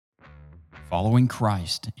Following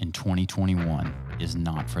Christ in 2021 is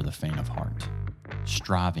not for the faint of heart.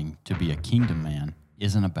 Striving to be a kingdom man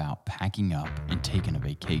isn't about packing up and taking a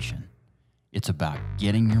vacation. It's about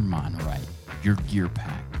getting your mind right, your gear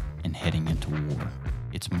packed, and heading into war.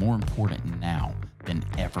 It's more important now than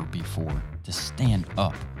ever before to stand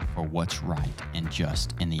up for what's right and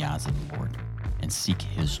just in the eyes of the Lord and seek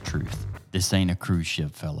His truth. This ain't a cruise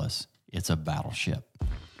ship, fellas. It's a battleship.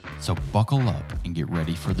 So buckle up and get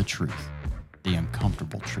ready for the truth, the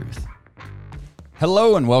uncomfortable truth.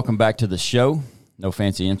 Hello and welcome back to the show. No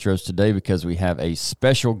fancy intros today because we have a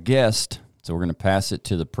special guest. So we're going to pass it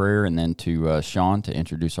to the prayer and then to Sean to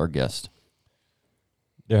introduce our guest.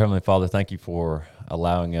 Dear Heavenly Father, thank you for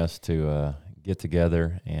allowing us to get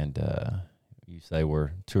together. And you say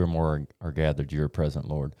where two or more are gathered, you are present,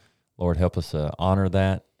 Lord. Lord, help us honor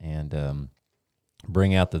that and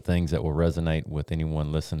bring out the things that will resonate with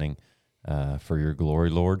anyone listening for your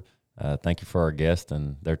glory, Lord. Thank you for our guests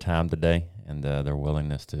and their time today and their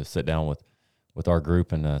willingness to sit down with our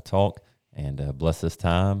group and talk. And bless this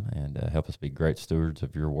time and help us be great stewards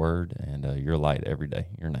of your word and your light every day.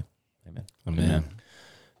 In your name, amen. Amen.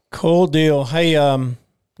 Cool deal. Hey,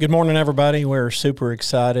 good morning, everybody. We're super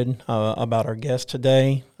excited about our guest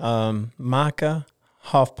today, Micah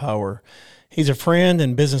Hoffpauir. He's a friend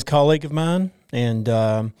and business colleague of mine,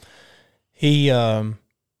 and he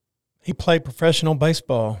played professional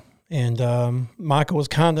baseball. And Micah was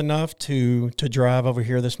kind enough to drive over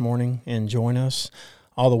here this morning and join us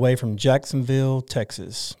all the way from Jacksonville,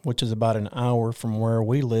 Texas, which is about an hour from where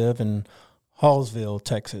we live in Hallsville,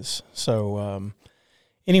 Texas. So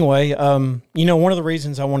anyway, one of the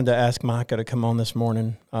reasons I wanted to ask Micah to come on this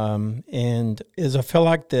morning and is I feel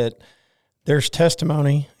like that there's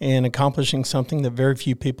testimony in accomplishing something that very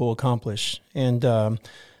few people accomplish. And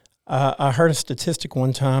I heard a statistic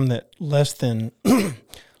one time that less than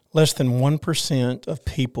 1% of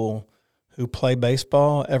people who play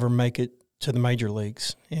baseball ever make it to the major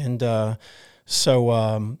leagues. And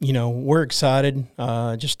so we're excited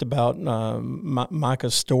just about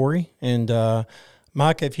Micah's story. And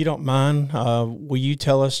Micah, if you don't mind, will you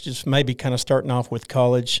tell us, just maybe kind of starting off with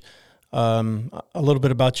college, a little bit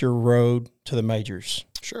about your road to the majors?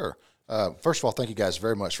 Sure. First of all, thank you guys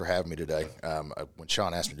very much for having me today. When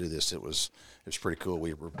Sean asked me to do this, it was pretty cool.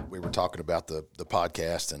 We were talking about the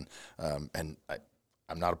podcast, and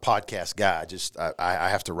I'm not a podcast guy. I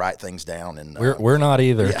have to write things down, and we're not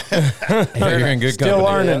either. Yeah. You're in good Still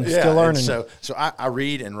company. Still learning. So I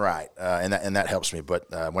read and write, and that helps me.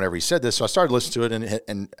 But whenever he said this, so I started listening to it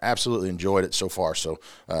and absolutely enjoyed it so far. So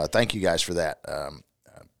thank you guys for that.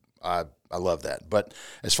 I love that. But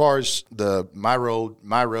as far as my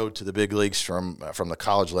road to the big leagues from the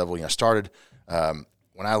college level, I started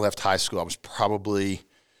when I left high school. I was probably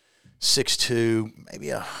 6'2",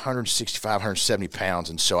 maybe 165, 170 pounds,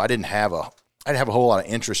 and so I didn't have a whole lot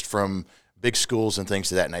of interest from big schools and things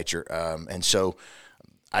of that nature. And so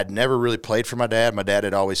I'd never really played for my dad. My dad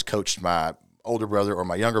had always coached my older brother or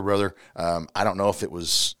my younger brother. I don't know if it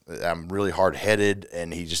was I'm really hard-headed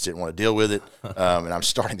and he just didn't want to deal with it, and I'm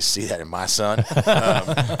starting to see that in my son.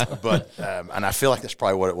 And I feel like that's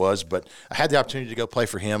probably what it was. But I had the opportunity to go play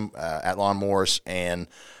for him at Lon Morris, and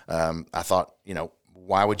I thought,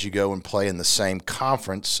 why would you go and play in the same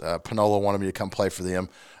conference? Panola wanted me to come play for them,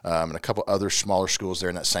 and a couple other smaller schools there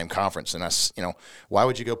in that same conference. And why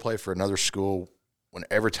would you go play for another school when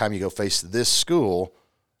every time you go face this school,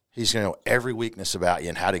 he's going to know every weakness about you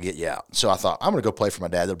and how to get you out? So I thought, I'm going to go play for my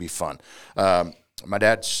dad. That'll be fun. My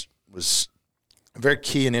dad was very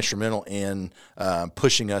key and instrumental in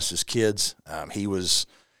pushing us as kids. He was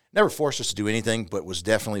never forced us to do anything, but was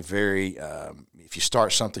definitely very if you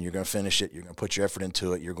start something, you're going to finish it. You're going to put your effort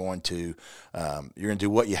into it. You're going to do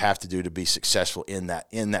what you have to do to be successful in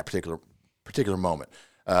that particular moment.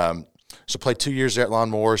 So played 2 years there at Lon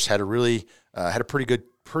Morris. Had a pretty good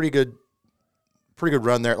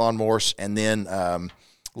run there at Lon Morris, and then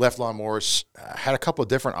left Lon Morris. Had a couple of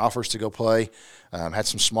different offers to go play. Had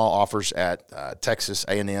some small offers at Texas,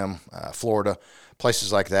 A&M, Florida,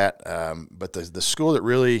 places like that. But the school that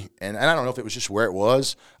really, and I don't know if it was just where it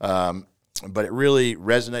was, but it really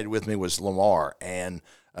resonated with me was Lamar. And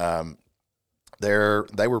they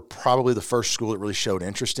were probably the first school that really showed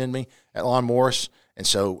interest in me at Lon Morris. And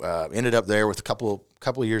so ended up there with a couple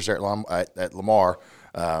of years there at Lamar.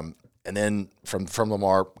 And then from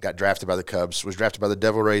Lamar, got drafted by the Cubs, was drafted by the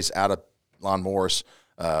Devil Rays out of Lon Morris,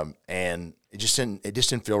 and it just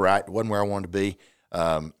didn't feel right. It wasn't where I wanted to be.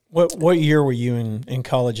 What year were you in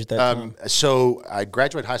college at that time? So I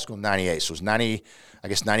graduated high school in 98. So it was 98,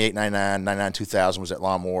 99, 99, 2000 was at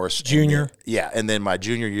Lon Morris. Junior? And then my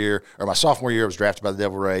junior year, or my sophomore year, I was drafted by the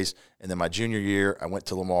Devil Rays. And then my junior year, I went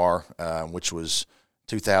to Lamar, which was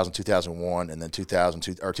 2000, 2001. And then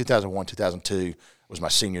 2001, 2002 was my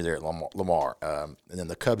senior there at Lamar. And then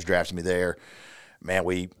the Cubs drafted me there. Man,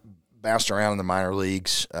 we bounced around in the minor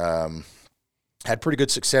leagues. Had pretty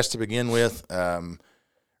good success to begin with.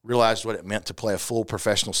 Realized what it meant to play a full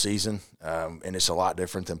professional season, and it's a lot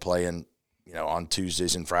different than playing, on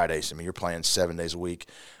Tuesdays and Fridays. I mean, you're playing 7 days a week.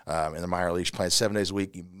 In the minor leagues, playing 7 days a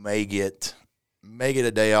week, you may get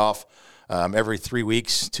a day off every 3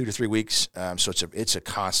 weeks, 2 to 3 weeks. So it's a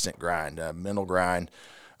constant grind, mental grind,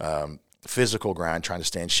 physical grind, trying to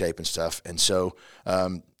stay in shape and stuff. And so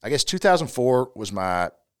I guess 2004 was my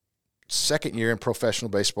second year in professional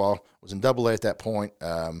baseball. Was in Double-A at that point.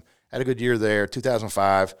 Had a good year there.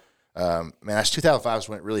 2005, that's 2005 is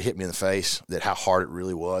when it really hit me in the face that how hard it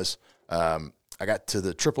really was. I got to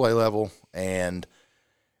the AAA level, and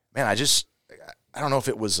man, I don't know if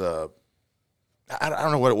it was I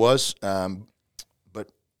don't know what it was, but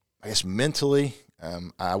I guess mentally,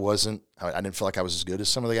 I didn't feel like I was as good as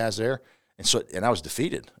some of the guys there, and I was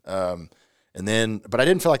defeated. But I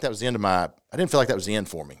didn't feel like that was the end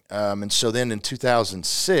for me. And so then in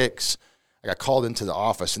 2006. I got called into the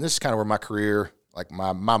office, and this is kind of where my career, like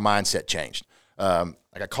my mindset changed. I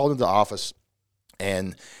got called into the office,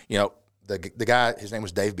 and the guy, his name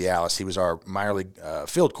was Dave Bialis. He was our minor league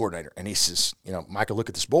field coordinator, and he says, Micah, look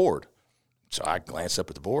at this board. So I glanced up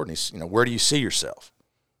at the board, and he's, where do you see yourself?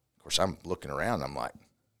 Of course, I'm looking around, and I'm like,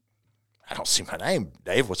 I don't see my name,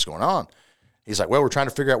 Dave. What's going on? He's like, well, we're trying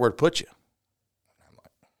to figure out where to put you.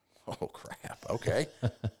 Oh, crap. Okay.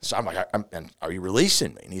 So I'm like, and are you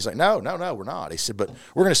releasing me? And he's like, no, we're not. He said, but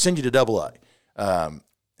we're going to send you to Double-A. And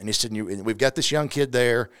he said, we've got this young kid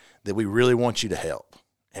there that we really want you to help.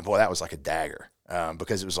 And boy, that was like a dagger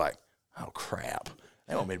because it was like, oh, crap.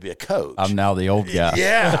 They want me to be a coach. I'm now the old guy.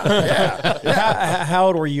 Yeah. How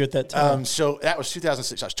old were you at that time? So that was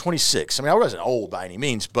 2006. I was 26. I mean, I wasn't old by any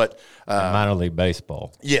means, but minor league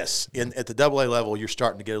baseball. Yes, at the Double-A level, you're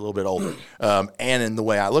starting to get a little bit older. And in the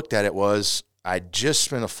way I looked at it was, I just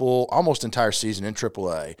spent a full, almost entire season in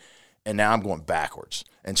Triple-A, and now I'm going backwards.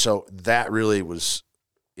 And so that really was,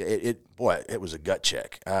 it was a gut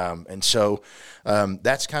check. And so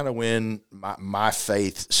that's kind of when my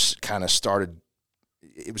faith kind of started.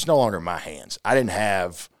 It was no longer in my hands. I didn't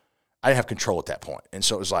have control at that point. And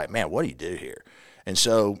so it was like, man, what do you do here? And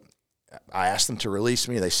so I asked them to release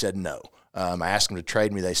me. They said no. I asked them to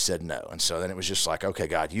trade me. They said no. And so then it was just like, okay,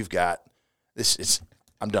 God, you've got this.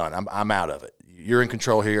 I'm done. I'm out of it. You're in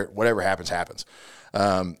control here. Whatever happens, happens.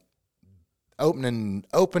 Opening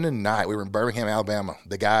night, we were in Birmingham, Alabama.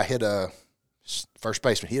 The guy hit a first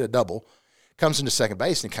baseman. He hit a double. Comes into second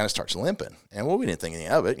base and kind of starts limping. And we didn't think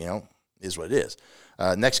anything of it. Is what it is.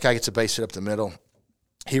 Next guy gets a base hit up the middle.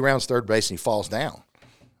 He rounds third base and he falls down.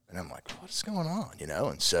 And I'm like, what's going on?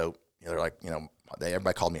 And so they're like,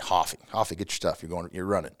 everybody called me Hoffy. Hoffy, get your stuff. You're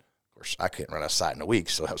running. Of course, I couldn't run outside in a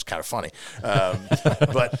week, so that was kind of funny.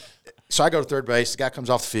 But so I go to third base. The guy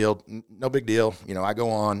comes off the field. No big deal. I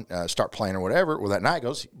go on, start playing or whatever. Well, that night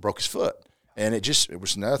he broke his foot, and it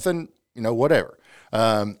was nothing. Whatever.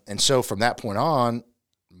 And so from that point on,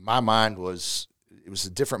 my mind was. It was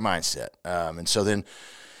a different mindset. And so then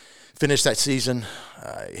finished that season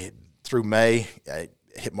through May. I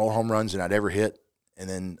hit more home runs than I'd ever hit. And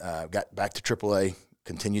then got back to AAA,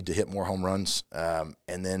 continued to hit more home runs, and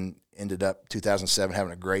then ended up 2007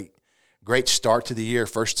 having a great start to the year.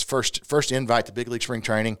 First invite to big league spring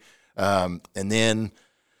training. And then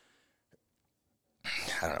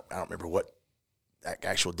I don't remember what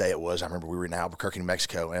actual day it was. I remember we were in Albuquerque, New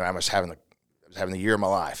Mexico, and I was having the year of my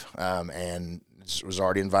life. And was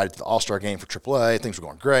already invited to the All-Star game for AAA. Things were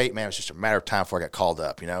going great. Man, it was just a matter of time before I got called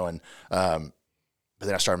up, And but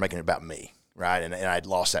then I started making it about me, right? And I'd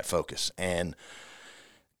lost that focus. And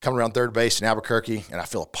coming around third base in Albuquerque, and I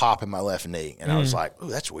feel a pop in my left knee. And I was like, oh,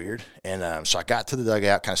 that's weird. And so I got to the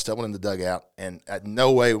dugout, kind of stumbled in the dugout, and at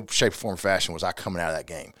no way, shape, form, fashion was I coming out of that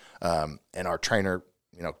game. And our trainer,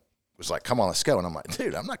 was like, come on, let's go. And I'm like,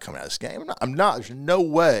 dude, I'm not coming out of this game. I'm not. There's no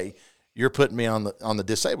way you're putting me on the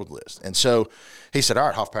disabled list. And so he said, all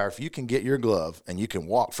right, Hoffpauir, if you can get your glove and you can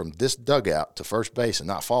walk from this dugout to first base and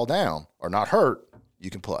not fall down or not hurt, you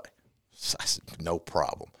can play. So I said, no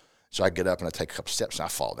problem. So I get up and I take a couple steps and I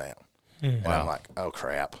fall down. And I'm like, oh,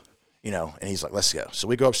 crap. And he's like, let's go. So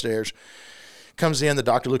we go upstairs. Comes in, the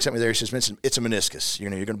doctor looks at me there. He says, Vincent, it's a meniscus. You're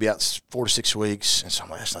going to be out 4 to 6 weeks. And so I'm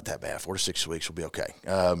like, that's not that bad. 4 to 6 weeks will be okay.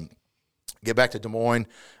 Get back to Des Moines.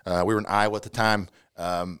 We were in Iowa at the time.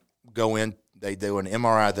 Go in. They do an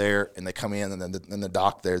MRI there, and they come in, and then the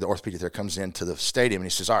doc there, the orthopedic there, comes into the stadium, and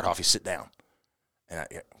he says, "All right, Hoffy, sit down." And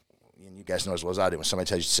you guys know as well as I do, when somebody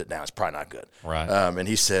tells you to sit down, it's probably not good. Right. And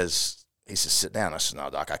he says, sit down. I said, "No,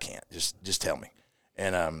 doc, I can't. Just tell me."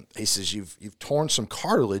 And he says, "You've torn some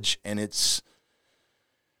cartilage, and it's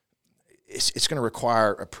going to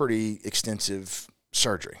require a pretty extensive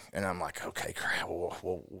surgery." And I'm like, "Okay, crap.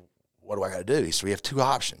 Well, what do I got to do?" He said, "We have two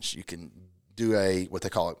options. You can do what they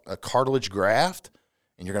call a cartilage graft,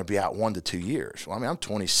 and you're going to be out 1 to 2 years." Well, I mean, I'm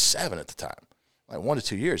 27 at the time. Like 1 to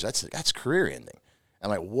 2 years, that's career ending. I'm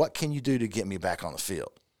like, "What can you do to get me back on the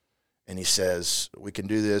field?" And he says, "We can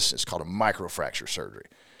do this. It's called a microfracture surgery."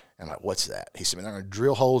 And I'm like, "What's that?" He said, "They're going to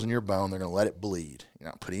drill holes in your bone. They're going to let it bleed. You're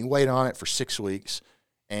not putting weight on it for 6 weeks.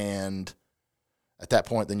 And at that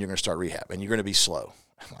point, then you're going to start rehab, and you're going to be slow."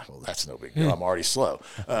 I'm like, "Well, that's no big deal. I'm already slow."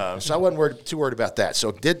 So I wasn't too worried about that.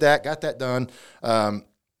 So did that, got that done.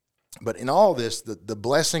 But in all this, the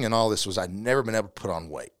blessing in all this was I'd never been able to put on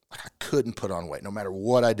weight. Like I couldn't put on weight no matter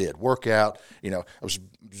what I did. Workout, I was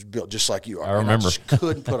built just like you are. I remember. I just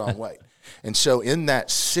couldn't put on weight. And so in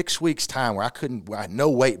that 6 weeks time where I had no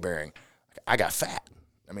weight bearing, I got fat.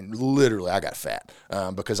 I mean, literally I got fat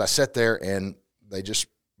because I sat there and they just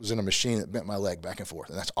was in a machine that bent my leg back and forth,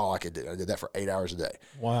 and that's all I could do. I did that for 8 hours a day.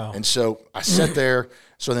 Wow. And so I sat there.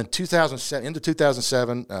 So then 2007, into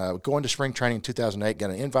 2007, going to spring training in 2008, got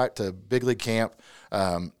an invite to big league camp,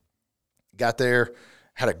 got there,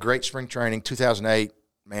 had a great spring training. 2008,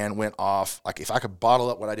 man, went off. Like if I could bottle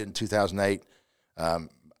up what I did in 2008,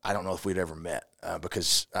 I don't know if we'd ever met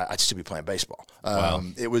because I'd still be playing baseball. Wow.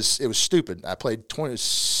 It was stupid. I played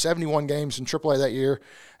 71 games in AAA that year,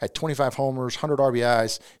 had 25 homers, 100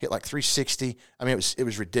 RBIs, hit like 360. I mean, it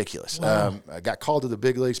was ridiculous. Wow. I got called to the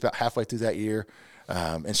big leagues about halfway through that year.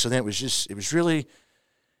 And so then it was really,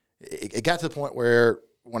 it got to the point where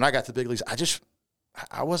when I got to the big leagues,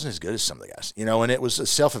 I wasn't as good as some of the guys, and it was a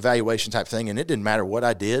self-evaluation type thing, and it didn't matter what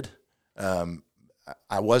I did.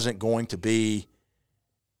 I wasn't going to be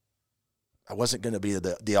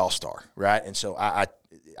the all-star, right? And so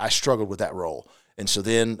I struggled with that role. And so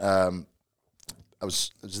then I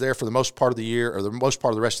was there for the most part of the year, or the most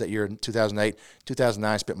part of the rest of that year in 2008.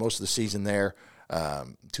 2009, spent most of the season there.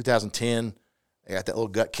 2010, I got that little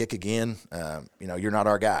gut kick again. You're not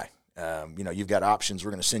our guy. You've got options.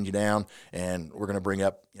 We're going to send you down, and we're going to bring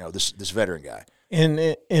up, this veteran guy. In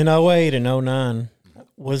 08 and 09,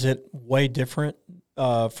 was it way different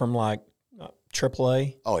from like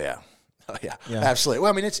AAA? Oh yeah. Yeah, absolutely.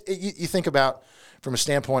 Well, I mean, you think about from a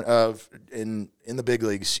standpoint of in the big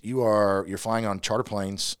leagues, you're flying on charter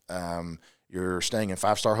planes, you're staying in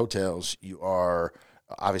 5-star hotels, you are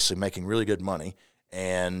obviously making really good money,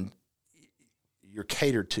 and you're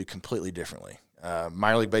catered to completely differently.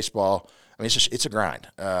 Minor league baseball, I mean, it's a grind,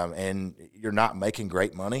 and you're not making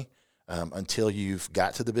great money until you've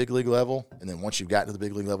got to the big league level, and then once you've gotten to the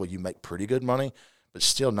big league level, you make pretty good money, but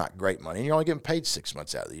still not great money, and you're only getting paid 6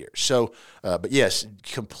 months out of the year. So, but yes,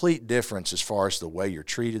 complete difference as far as the way you're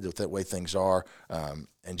treated, the way things are,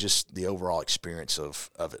 and just the overall experience of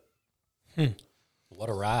it. What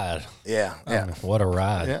a ride. Yeah. What a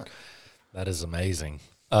ride. Yeah. That is amazing.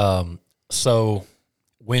 So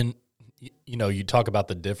when, you talk about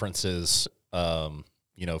the differences,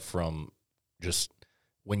 from just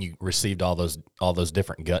when you received all those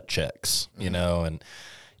different gut checks, and,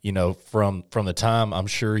 from the time I'm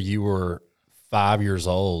sure you were 5 years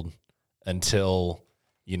old until,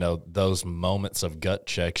 those moments of gut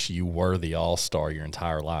checks, you were the all-star your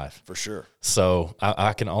entire life. For sure. So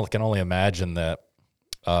I can only imagine that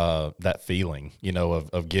feeling,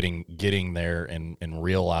 of getting there and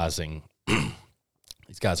realizing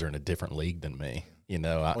these guys are in a different league than me.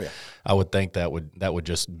 I would think that would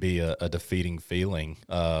just be a defeating feeling.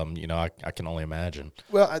 I can only imagine.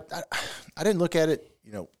 Well, I didn't look at it,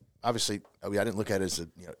 obviously, I didn't look at it as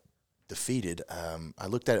defeated. I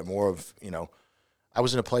looked at it more of, I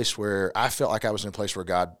was in a place where I felt like I was in a place where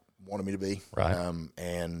God wanted me to be. Right.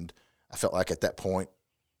 And I felt like at that point,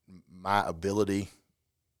 my ability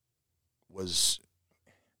was,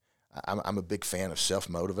 I'm a big fan of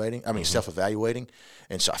self-motivating. I mean, self-evaluating.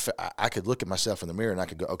 And so I could look at myself in the mirror and I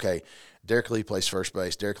could go, okay, Derek Lee plays first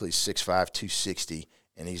base. Derek Lee's 6'5", 260,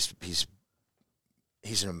 and he's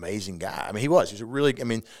an amazing guy. I mean, he was a really,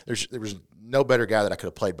 there was no better guy that I could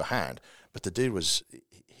have played behind, but the dude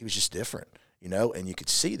he was just different, and you could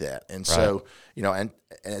see that. And so, and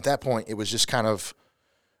at that point it was just kind of,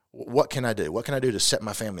 what can I do? What can I do to set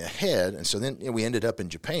my family ahead? And so then we ended up in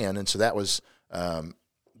Japan. And so that was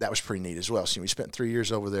pretty neat as well. So we spent 3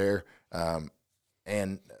 years over there.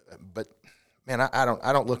 But man, I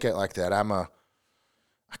don't look at it like that.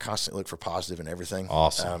 I constantly look for positive in everything.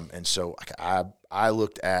 Awesome. And so I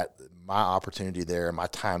looked at my opportunity there, my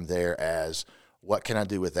time there, as what can I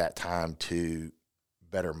do with that time to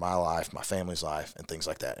better my life, my family's life, and things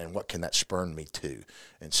like that, and what can that spur me to?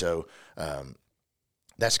 And so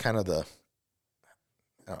that's kind of the.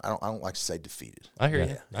 I don't like to say defeated. I hear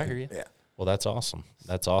you. I hear you. Yeah. Well, that's awesome.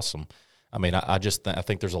 That's awesome. I mean, I just I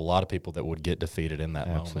think there's a lot of people that would get defeated in that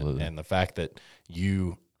moment, and the fact that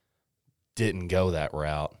you didn't go that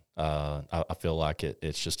route, I feel like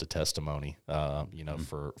it's just a testimony,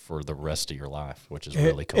 for the rest of your life, which is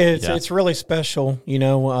really cool. It's really special,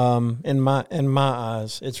 in my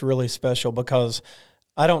eyes, it's really special because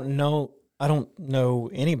I don't know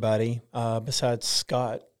anybody besides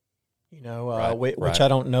Scott, which I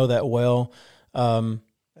don't know that well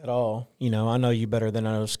at all. I know you better than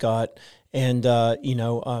I know Scott, and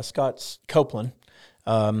Scott's Copeland.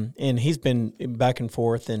 And he's been back and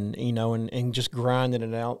forth and just grinding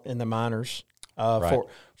it out in the minors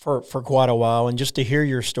for quite a while. And just to hear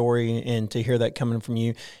your story and to hear that coming from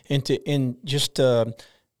you and just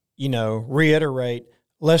reiterate,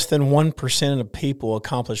 less than 1% of people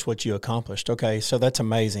accomplish what you accomplished. Okay. So that's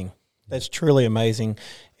amazing. That's truly amazing.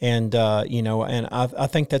 And, and I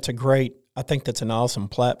think that's I think that's an awesome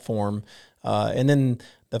platform. And then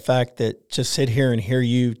the fact that just sit here and hear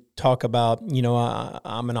you talk about,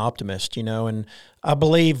 I'm an optimist, and I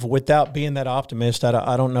believe without being that optimist,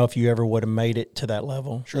 I don't know if you ever would have made it to that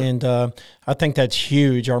level. Sure. And I think that's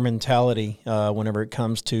huge, our mentality, whenever it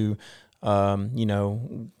comes to,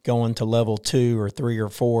 going to level 2 or 3 or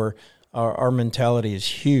 4, our mentality is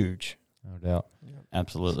huge. No doubt.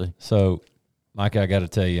 Absolutely. So, Mike, I got to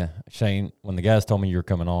tell you, Shane, when the guys told me you were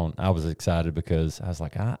coming on, I was excited because I was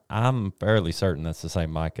like, I'm fairly certain that's the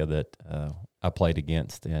same Micah that I played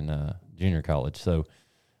against in junior college. So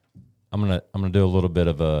I'm gonna do a little bit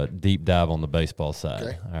of a deep dive on the baseball side.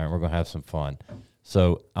 Okay. All right, we're gonna have some fun.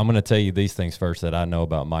 So I'm gonna tell you these things first that I know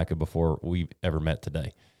about Micah before we've ever met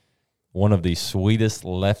today. One of the sweetest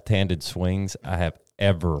left-handed swings I have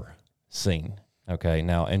ever seen. Okay,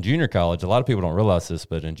 now in junior college, a lot of people don't realize this,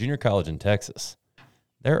 but in junior college in Texas,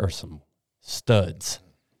 there are some studs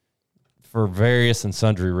for various and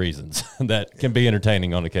sundry reasons that can be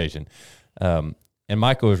entertaining on occasion. And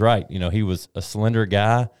Michael was right. He was a slender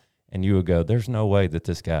guy, and you would go, there's no way that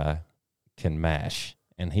this guy can mash.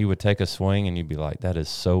 And he would take a swing, and you'd be like, that is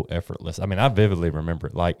so effortless. I mean, I vividly remember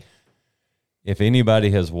it. Like, if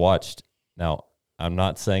anybody has watched, now, I'm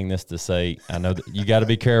not saying this to say, I know that you got to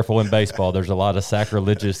be careful in baseball. There's a lot of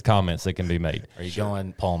sacrilegious comments that can be made. Are you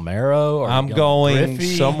going Palmero? Or I'm going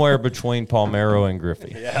somewhere between Palmero and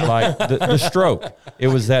Griffey. Yeah. Like the stroke, it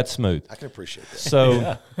was that smooth. I can appreciate that.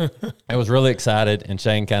 So I was really excited, and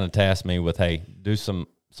Shane kind of tasked me with, hey, do some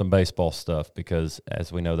baseball stuff because,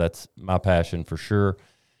 as we know, that's my passion for sure.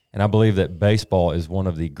 And I believe that baseball is one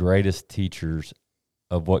of the greatest teachers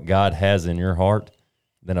of what God has in your heart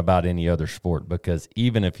than about any other sport, because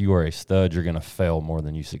even if you are a stud, you're going to fail more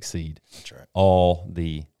than you succeed. That's right. All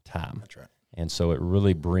the time. That's right. And so it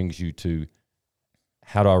really brings you to,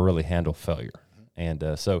 how do I really handle failure? Mm-hmm.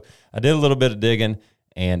 And so I did a little bit of digging,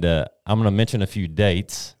 and I'm going to mention a few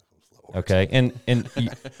dates. Lord. Okay. And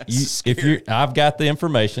I've got the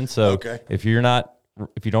information. So if you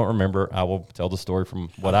don't remember, I will tell the story from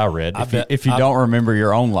what I read. If you don't remember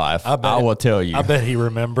your own life, I will tell you. I bet he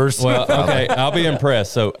remembers. Well, okay, I'll be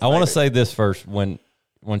impressed. So I want to say this first. When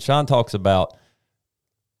Sean talks about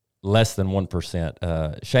less than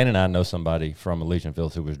 1%, Shane and I know somebody from Elysian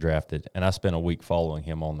Fields who was drafted, and I spent a week following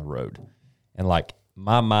him on the road. And,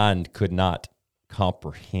 my mind could not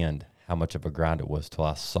comprehend how much of a grind it was till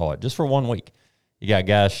I saw it, just for 1 week. You got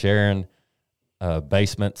guys sharing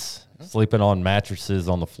basements, sleeping on mattresses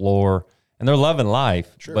on the floor, and they're loving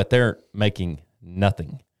life, but they're making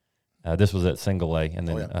nothing. This was at single A and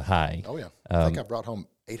then a high. Oh yeah, I think I brought home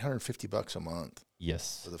 $850 a month.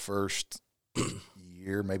 Yes, for the first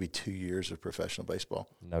year, maybe 2 years of professional baseball.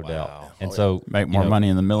 No doubt. And so make more money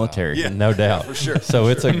in the military. Yeah, no doubt. For sure. So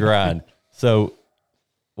it's a grind. So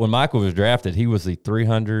when Michael was drafted, he was the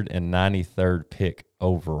 393rd pick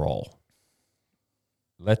overall.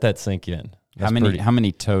 Let that sink in. How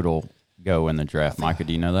many total go in the draft, Micah?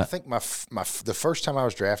 Do you know that? I think the first time I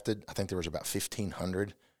was drafted, I think there was about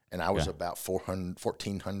 1,500, and I was about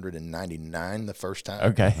 1,499 the first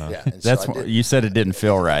time. Okay, yeah. That's what you said. It didn't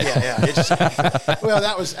feel right. Yeah. Well,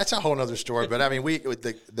 that's a whole other story. But I mean,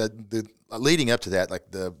 the leading up to that,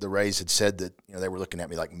 like the Rays had said that they were looking at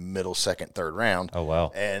me like middle, second, third round. Oh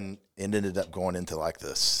wow! And It ended up going into like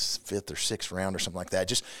the 5th or 6th round or something like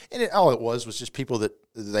that. All it was just people that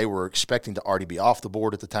they were expecting to already be off the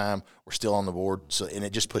board at the time were still on the board. So, and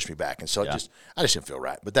it just pushed me back. And so I just didn't feel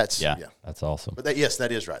right. But that's that's awesome. But that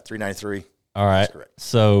is right. 393. All right. That's correct.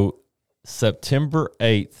 So September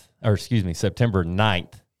 9th,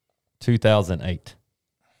 2008.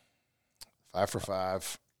 5 for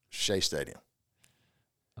 5, Shea Stadium.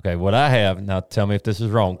 Okay, what I have now. Tell me if this is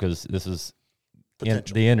wrong, because this is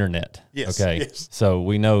the internet. Yes. Okay. Yes. So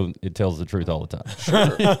we know it tells the truth all the time.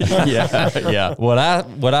 Sure. Yeah.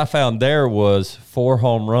 What I found there was 4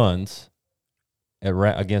 home runs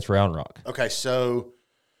against Round Rock. Okay, so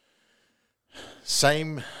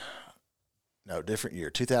different year.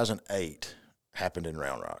 2008 happened in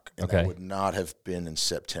Round Rock. And that would not have been in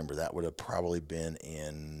September. That would have probably been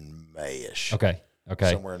in May-ish. Okay.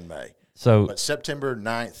 Somewhere in May. But September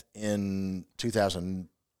 9th in 2000,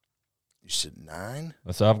 you said 9?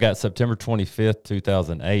 So I've got September 25th,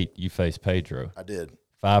 2008, you faced Pedro. I did.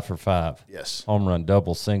 5 for 5. Yes. Home run,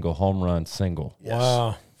 double, single, home run, single. Yes.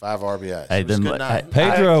 Wow. 5 RBIs. Hey, It was a good night.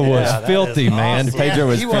 Pedro was filthy, man. awesome. Pedro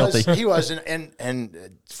was filthy. He was,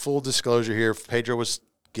 and full disclosure here, Pedro was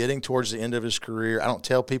getting towards the end of his career. I don't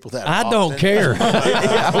tell people that. I don't care.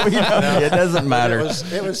 It doesn't matter.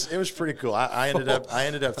 It was pretty cool. I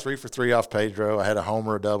ended up 3 for 3 off Pedro. I had a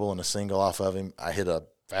homer, a double, and a single off of him. I hit a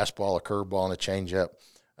fastball, a curveball, and a changeup.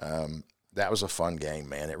 That was a fun game,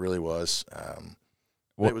 man. It really was.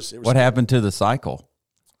 What happened to the cycle?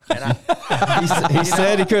 And He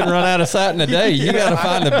said he couldn't run out of sight in a day. You got to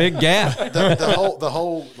find the big gap. the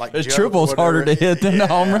whole like The jug, triple's whatever. harder to hit than the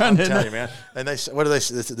home run, I'm isn't telling it? you, man. And what do they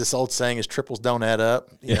say? This old saying is triples don't add up.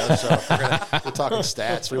 You know, so if we're talking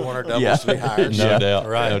stats. We want our doubles to be higher. No So doubt.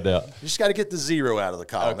 Right. No doubt. you just got to get the 0 out of the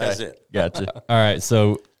column. That's it. Gotcha. All right.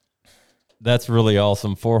 So that's really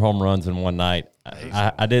awesome. 4 home runs in one night.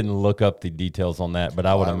 I didn't look up the details on that, but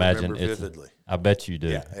I would imagine remember it's. vividly. I bet you do.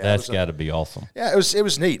 Yeah, That's got to be awesome. Yeah, it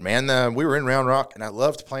was neat, man. We were in Round Rock, and I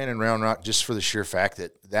loved playing in Round Rock just for the sheer fact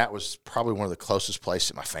that was probably one of the closest places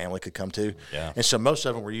that my family could come to. Yeah. And so most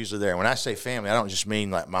of them were usually there. When I say family, I don't just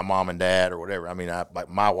mean like my mom and dad or whatever. I mean, like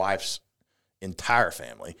my wife's entire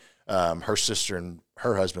family. Her sister and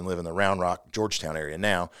her husband live in the Round Rock, Georgetown area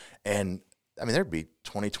now. And, I mean, there'd be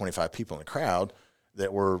 20, 25 people in the crowd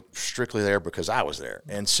that were strictly there because I was there.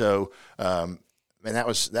 And so and that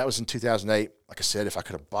was in 2008. Like I said, if I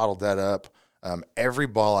could have bottled that up, every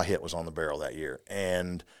ball I hit was on the barrel that year.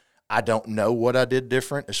 And I don't know what I did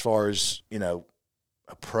different as far as,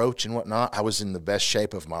 approach and whatnot. I was in the best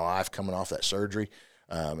shape of my life coming off that surgery.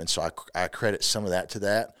 And so I credit some of that to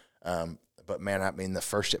that. But, man, I mean, the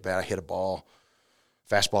first at bat, I hit a ball,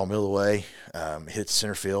 fastball middle of the way, hit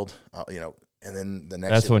center field, and then the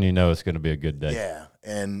next. That's when you know it's going to be a good day. Yeah.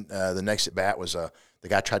 And the next at bat was the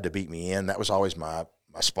guy tried to beat me in. That was always my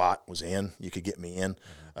spot was in. You could get me in.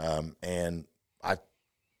 And I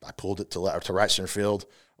pulled it to right center field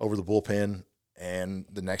over the bullpen. And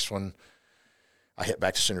the next one, I hit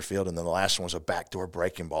back to center field. And then the last one was a backdoor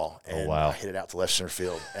breaking ball. And I hit it out to left center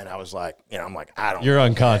field. And I was like, I don't know. You're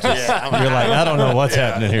unconscious. Yeah, You're like, I don't know what's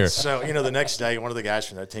happening here. So, the next day, one of the guys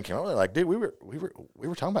from the team came over. They're like, dude, we were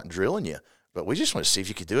talking about drilling you. But we just want to see if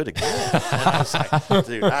you could do it again. And I was like,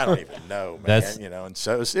 dude, I don't even know, man. And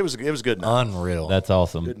so it was a good night. Unreal. That's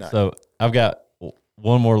awesome. Good night. So I've got a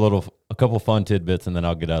couple fun tidbits, and then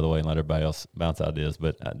I'll get out of the way and let everybody else bounce ideas.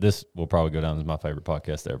 But this will probably go down as my favorite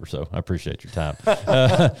podcast ever, so I appreciate your time.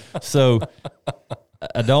 So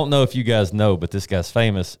I don't know if you guys know, but this guy's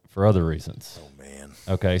famous for other reasons. Oh, man.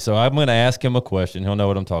 Okay, so I'm going to ask him a question. He'll know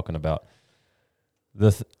what I'm talking about.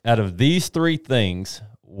 Out of these 3 things,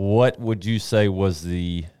 what would you say was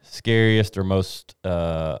the scariest or most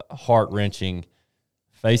heart-wrenching?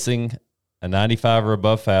 Facing a 95 or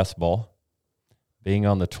above fastball, being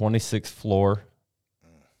on the 26th floor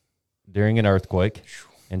during an earthquake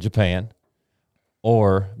in Japan,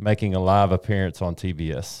 or making a live appearance on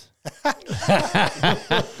TBS?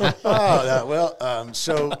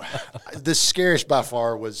 So the scariest by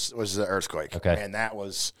far was the earthquake. Okay. And that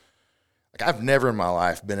was, like, I've never in my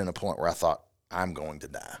life been in a point where I thought, I'm going to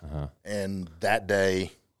die. Uh-huh. And that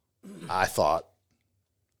day, I thought,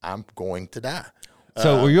 I'm going to die.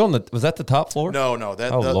 So were you was that the top floor? No.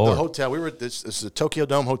 The Lord. hotel, we were, this is the Tokyo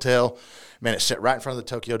Dome Hotel. Man, it sat right in front of the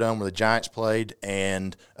Tokyo Dome where the Giants played.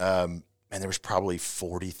 And there was probably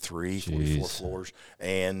 44 floors.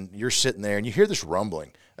 And you're sitting there and you hear this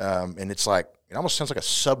rumbling. And it's like, it almost sounds like a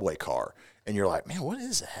subway car. And you're like, man, what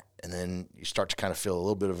is that? And then you start to kind of feel a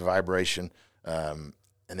little bit of a vibration.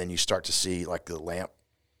 And then you start to see like the lamp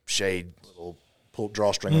shade little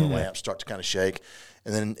drawstring on the lamp start to kind of shake,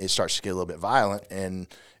 and then it starts to get a little bit violent. And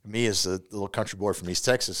me, as the little country boy from East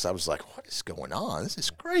Texas, I was like, "What is going on? This is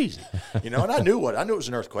crazy," And I knew it was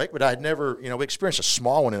an earthquake, but I had never, we experienced a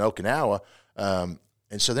small one in Okinawa, and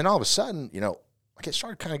so then all of a sudden, like it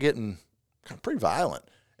started kind of getting pretty violent.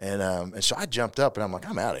 And so I jumped up and I'm like,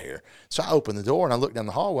 I'm out of here. So I opened the door and I looked down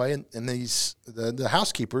the hallway and the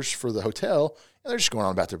housekeepers for the hotel, they're just going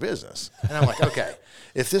on about their business. And I'm like, okay,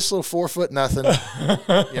 if this little 4 foot nothing,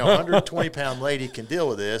 120-pound lady can deal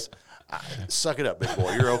with this, suck it up, big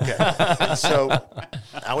boy. You're okay. And so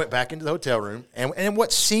I went back into the hotel room and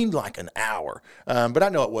what seemed like an hour, but I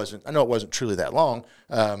know it wasn't truly that long.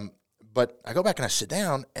 But I go back and I sit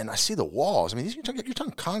down and I see the walls. I mean, you're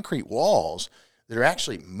talking concrete walls that are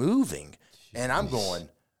actually moving. And I'm going,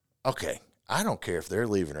 okay, I don't care if they're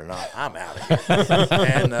leaving or not. I'm out of here.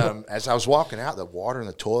 And as I was walking out, the water in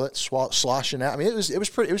the toilet sloshing out. I mean, it was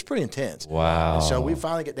pretty intense. Wow. And so we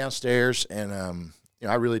finally get downstairs, and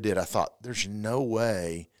I really did. I thought, there's no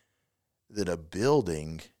way that a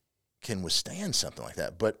building can withstand something like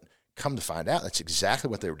that. But come to find out, that's exactly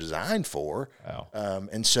what they were designed for. Wow.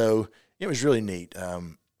 And so it was really neat.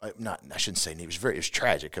 I shouldn't say neat. It was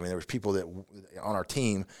tragic. I mean, there was people that on our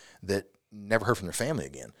team that never heard from their family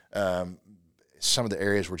again. Some of the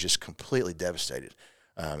areas were just completely devastated,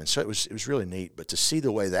 and so it was really neat. But to see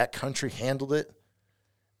the way that country handled it,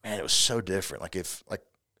 man, it was so different. Like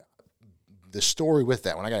the story with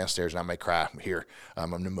that, when I got downstairs, and I may cry here.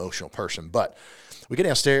 I'm an emotional person, but we get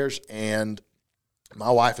downstairs, and my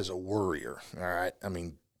wife is a worrier. All right, I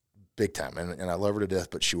mean, big time, and I love her to death,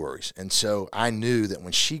 but she worries. And so I knew that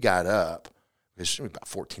when she got up, because it was about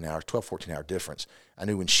 14-hour difference, I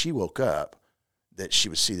knew when she woke up that she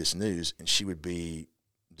would see this news and she would be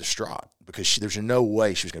distraught because there's no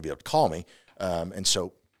way she was going to be able to call me. And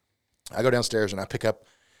so I go downstairs and I pick up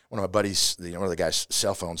one of my buddies, one of the guys'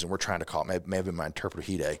 cell phones, and we're trying to call, may have been my interpreter,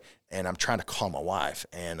 Hide, and I'm trying to call my wife,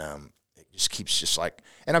 and it just keeps just like,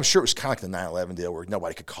 and I'm sure it was kind of like the 9/11 deal where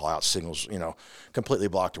nobody could call out, signals, completely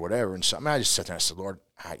blocked or whatever. And so I just sat there and I said, Lord,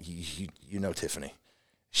 Tiffany,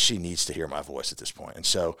 she needs to hear my voice at this point. And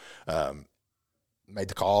so made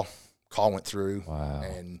the call went through. Wow.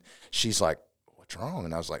 And she's like, what's wrong?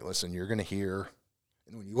 And I was like, listen, you're going to hear,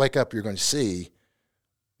 and when you wake up, you're going to see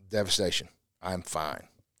devastation. I'm fine.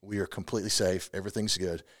 We are completely safe. Everything's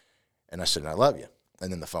good. And I said, and I love you.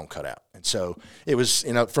 And then the phone cut out. And so it was,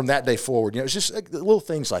 from that day forward, it was just like little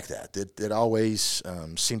things like that always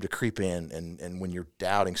seem to creep in. And when you're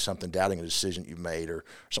doubting a decision you've made or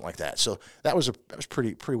something like that. So that was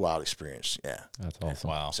pretty wild experience. Yeah. That's awesome.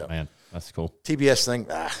 Wow. So, man, that's cool. TBS thing,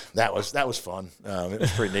 that was fun. It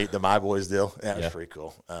was pretty neat. The My Boys deal, that was pretty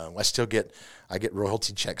cool. I get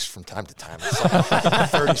royalty checks from time to time. It's like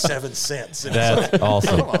 37 cents. And That's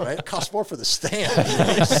awesome. Come on, man. It costs more for the stand.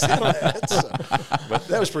 But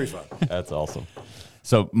that was pretty fun. That's awesome.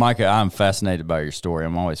 So, Micah, I'm fascinated by your story.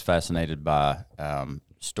 I'm always fascinated by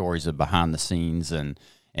stories of behind the scenes and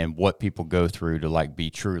what people go through to be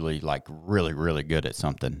truly really, really good at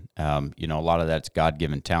something. A lot of that's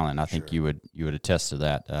God-given talent. I think you would attest to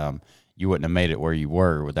that. You wouldn't have made it where you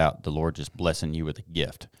were without the Lord just blessing you with a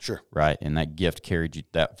gift. Sure. Right. And that gift carried you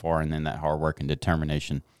that far, and then that hard work and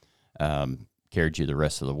determination carried you the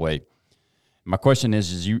rest of the way. My question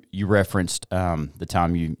is you referenced the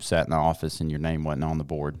time you sat in the office and your name wasn't on the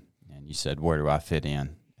board, and you said, where do I fit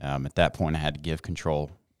in? At that point, I had to give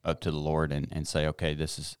control up to the Lord and say, okay,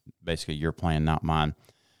 this is basically your plan, not mine.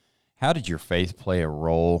 How did your faith play a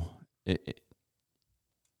role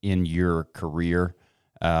in your career,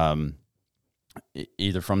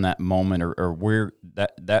 either from that moment or where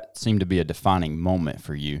that seemed to be a defining moment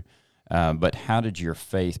for you? But how did your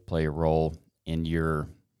faith play a role in your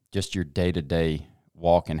day-to-day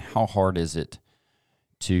walk, and how hard is it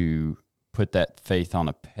to put that faith on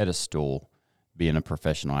a pedestal being a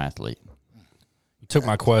professional athlete? You took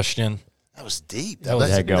my question. That was deep. That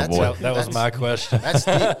was my question. That's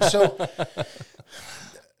deep. So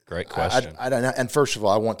great question. I don't know. And first of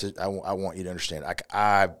all, I want you to understand.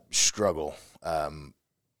 I struggle,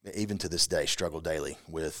 even to this day, struggle daily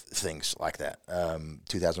with things like that.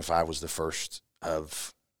 2005 was the first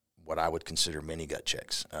of what I would consider many gut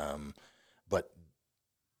checks. But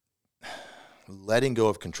letting go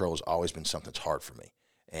of control has always been something that's hard for me.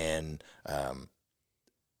 And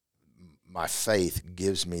my faith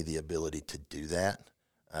gives me the ability to do that.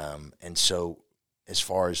 And so as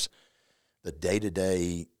far as the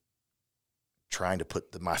day-to-day trying to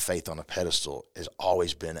put my faith on a pedestal has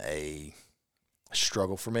always been a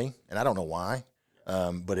struggle for me. And I don't know why,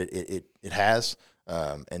 but it has.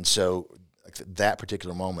 And so that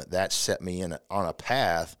particular moment, that set me on a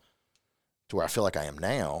path to where I feel like I am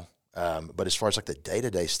now. But as far as like the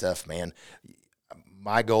day-to-day stuff, man,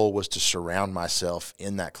 my goal was to surround myself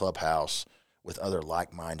in that clubhouse with other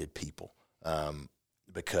like-minded people,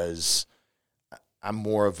 because I'm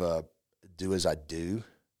more of a do as I do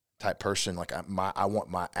type person. Like I want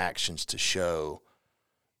my actions to show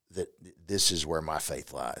that this is where my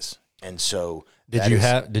faith lies. And so did you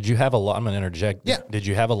have a lot, I'm going to interject. Yeah. Did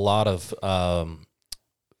you have a lot of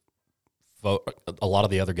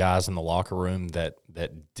the other guys in the locker room that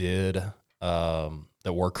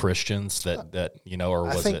were Christians that, you know, or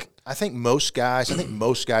was it? I think most guys,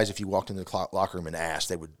 if you walked into the locker room and asked,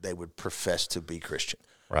 they would profess to be Christian.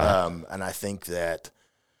 Right. And I think that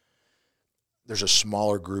there's a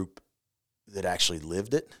smaller group that actually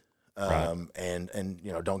lived it. Right. And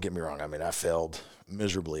you know, don't get me wrong. I mean, I failed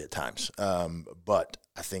miserably at times. But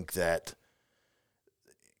I think that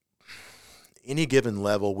any given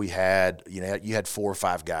level we had, you know, you had 4 or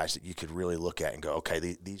 5 guys that you could really look at and go,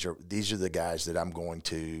 okay, these are the guys that I'm going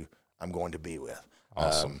to be with.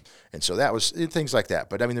 Awesome. And so that was things like that.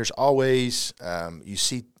 But I mean, there's always, you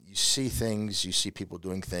see things, you see people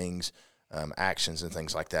doing things, actions and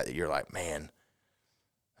things like that you're like, man,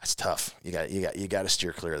 that's tough. You got to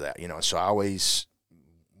steer clear of that, you know. And so I always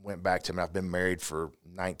went back to, I've been married for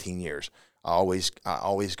 19 years. I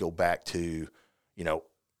always go back to, you know,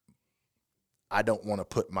 I don't want to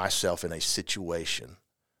put myself in a situation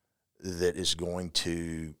that is going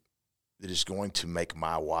to make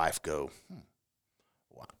my wife go,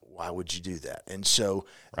 why would you do that? And so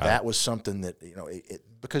that was something that, you know,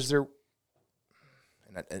 because there,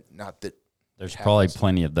 not that there's probably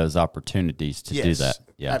plenty of those opportunities to do that.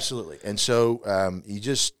 Yeah, absolutely. And so you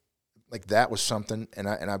just, like, that was something, and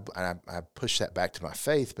I pushed that back to my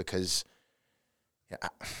faith because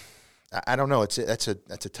I don't know. That's a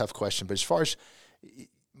tough question. But as far as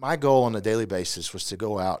my goal on a daily basis was to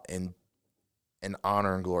go out and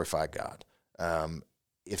honor and glorify God.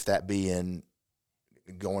 If that be in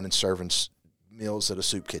going and serving meals at a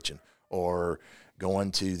soup kitchen, or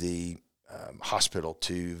going to the hospital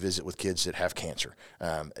to visit with kids that have cancer.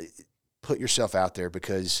 Put yourself out there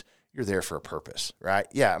because you're there for a purpose, right?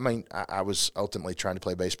 Yeah, I mean, I was ultimately trying to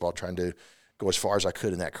play baseball, trying to go as far as I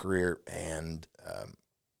could in that career, and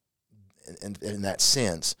in that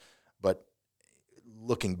sense. But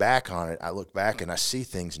looking back on it, I look back and I see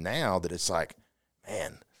things now that it's like,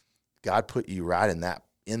 man, God put you right in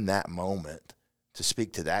that moment to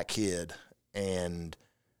speak to that kid, and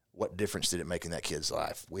what difference did it make in that kid's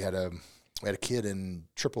life? We had a kid in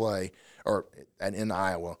AAA in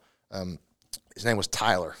Iowa. His name was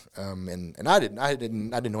Tyler, and I didn't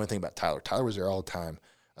know anything about Tyler. Tyler was there all the time,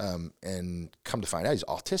 and come to find out he's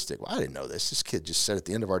autistic. Well, I didn't know this. This kid just sat at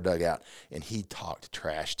the end of our dugout and he talked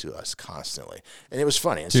trash to us constantly, and it was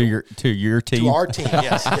funny. And to your team, to our team,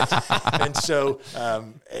 yes. And so,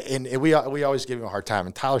 and we always give him a hard time,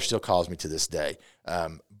 and Tyler still calls me to this day.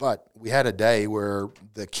 But we had a day where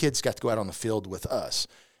the kids got to go out on the field with us,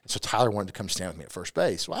 and so Tyler wanted to come stand with me at first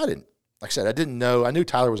base. Well, I didn't. Like I said, I didn't know. I knew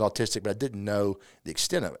Tyler was autistic, but I didn't know the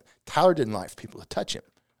extent of it. Tyler didn't like for people to touch him.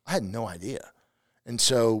 I had no idea. And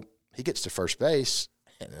so he gets to first base,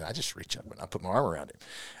 and I just reach up and I put my arm around him.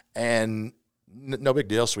 And no big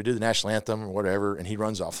deal. So we do the national anthem or whatever, and he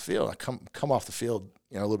runs off the field. I come off the field,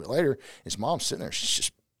 you know, a little bit later. His mom's sitting there. She's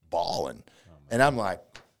just bawling. And I'm like,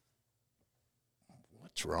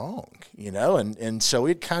 what's wrong? You know? And so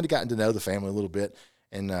we'd kind of gotten to know the family a little bit.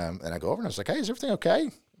 And I go over and I was like, hey, is everything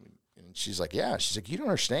okay? And she's like, yeah. She's like, you don't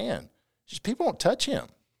understand. She's people won't touch him.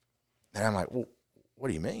 And I'm like, well, what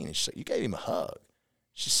do you mean? And she's like, you gave him a hug.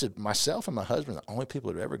 She said, myself and my husband are the only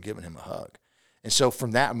people that have ever given him a hug. And so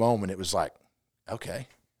from that moment, it was like, okay,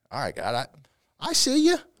 all right, God, I see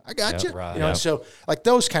you. I got you. Right. You know, and so like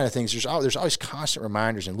those kind of things, there's always constant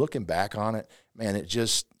reminders, and looking back on it, man, it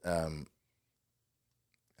just, I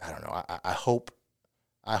don't know. I hope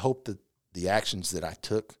that the actions that I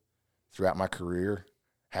took throughout my career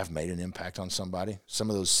have made an impact on somebody. Some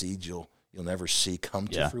of those seeds you'll never see come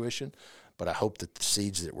to fruition, but I hope that the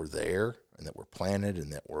seeds that were there and that were planted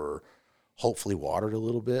and that were hopefully watered a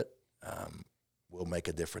little bit will make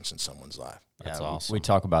a difference in someone's life. That's awesome. We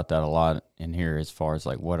talk about that a lot in here as far as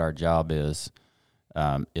like what our job is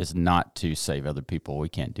not to save other people. We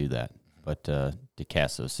can't do that, but to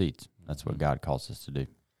cast those seeds. That's what God calls us to do.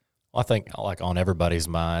 Well, I think like on everybody's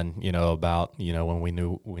mind, you know, about, you know, when we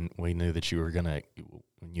knew that you were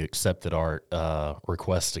when you accepted our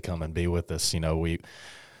request to come and be with us, you know,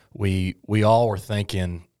 we all were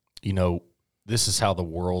thinking, you know, this is how the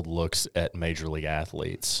world looks at major league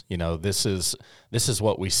athletes. You know, this is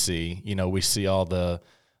what we see. You know, we see all the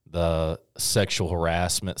the sexual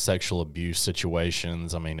harassment, sexual abuse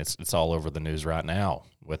situations. I mean, it's all over the news right now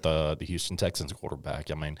with the Houston Texans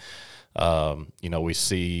quarterback. I mean, we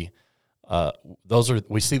see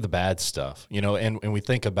we see the bad stuff, and we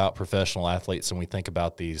think about professional athletes and we think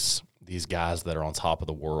about these guys that are on top of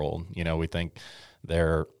the world. We think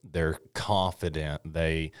they're confident.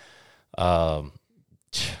 They,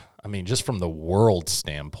 just from the world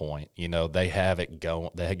standpoint, they have it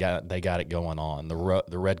going. They got it going on.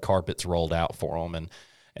 The red carpet's rolled out for them,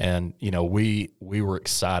 and we were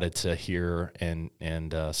excited to hear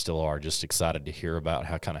and still are just excited to hear about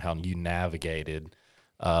how you navigated,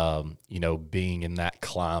 being in that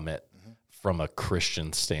climate from a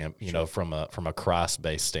Christian from a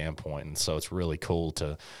Christ-based standpoint. And so it's really cool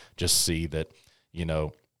to just see that,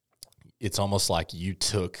 it's almost like you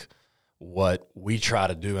took what we try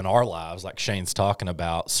to do in our lives, like Shane's talking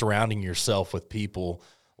about, surrounding yourself with people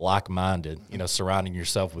like-minded, surrounding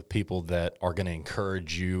yourself with people that are going to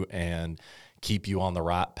encourage you and keep you on the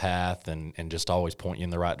right path and just always point you in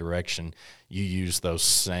the right direction. You use those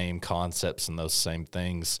same concepts and those same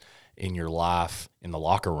things in your life in the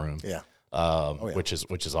locker room. Yeah. Which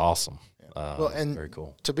is awesome. Yeah. Well, and very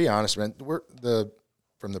cool. To be honest, man,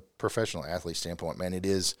 from the professional athlete standpoint, man, it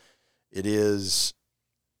is.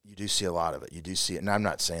 You do see a lot of it. You do see it, and I'm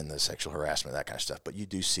not saying the sexual harassment, that kind of stuff, but you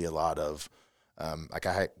do see a lot of,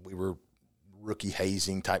 we were rookie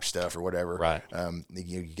hazing type stuff or whatever. Right.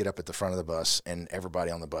 You get up at the front of the bus, and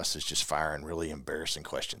everybody on the bus is just firing really embarrassing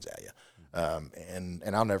questions at you.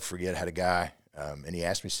 And I'll never forget, I had a guy, and he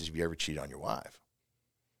asked me, he says, "Have you ever cheated on your wife?"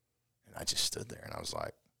 And I just stood there, and I was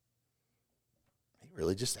like, he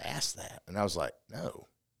really just asked that? And I was like, no.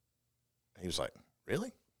 And he was like,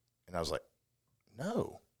 really? And I was like,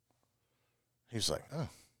 no. He was like, oh,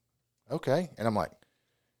 okay. And I'm like,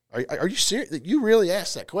 are you serious? You really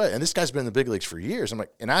asked that question? And this guy's been in the big leagues for years. I'm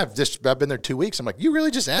like, and I've been there 2 weeks. I'm like, you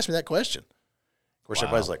really just asked me that question? Of course,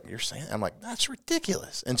 everybody's like, you're saying that? I'm like, that's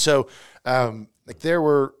ridiculous. And so, there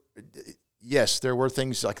were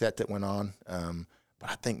things like that went on. But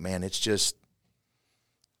I think, man, it's just,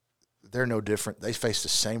 they're no different. They face the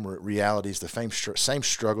same realities, the same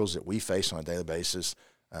struggles that we face on a daily basis.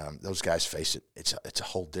 Those guys face it. It's a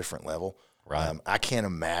whole different level. Right. I can't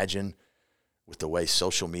imagine with the way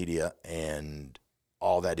social media and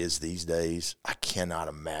all that is these days, I cannot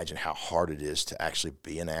imagine how hard it is to actually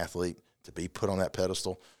be an athlete, to be put on that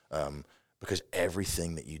pedestal, because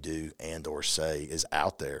everything that you do and or say is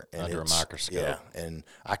out there. And under a microscope. Yeah, and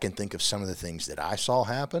I can think of some of the things that I saw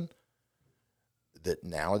happen that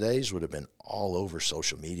nowadays would have been all over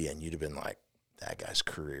social media, and you'd have been like, that guy's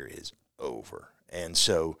career is over. And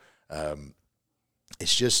so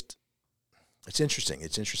it's interesting.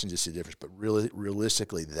 It's interesting to see the difference. But really,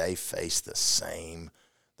 realistically, they face the same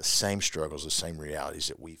struggles, the same realities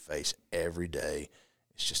that we face every day.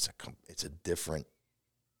 It's just it's a different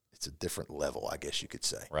level, I guess you could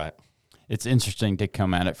say. Right. It's interesting to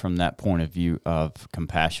come at it from that point of view of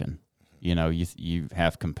compassion. You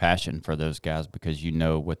have compassion for those guys because you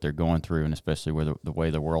know what they're going through, and especially with the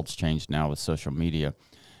way the world's changed now with social media.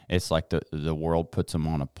 It's like the world puts them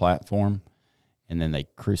on a platform, and then they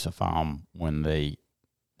crucify them when they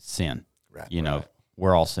sin. Right.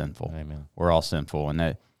 We're all sinful. Amen. We're all sinful,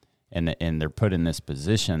 and they're put in this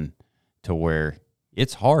position to where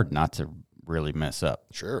it's hard not to really mess up.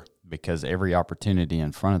 Sure. Because every opportunity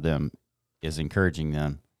in front of them is encouraging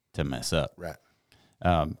them to mess up. Right.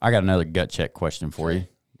 I got another gut check question for you.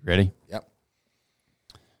 Ready? Yep.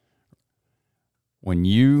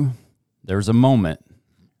 When there's a moment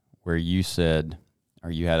where you said,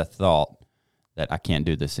 or you had a thought that I can't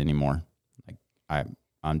do this anymore, like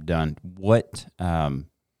I'm done. What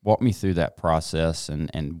walk me through that process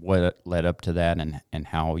and what led up to that, and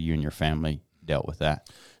how you and your family dealt with that?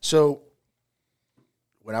 So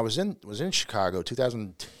when I was in Chicago,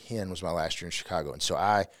 2010 was my last year in Chicago, and so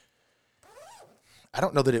I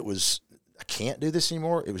don't know that it was I can't do this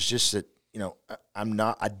anymore. It was just that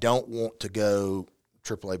I don't want to go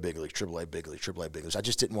AAA big leagues, AAA big leagues, AAA big leagues. I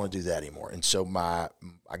just didn't want to do that anymore. And so I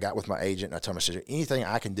got with my agent, and I told him, I said, anything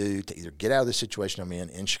I can do to either get out of the situation I'm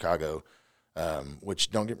in Chicago, which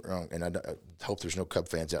don't get me wrong, and I hope there's no Cub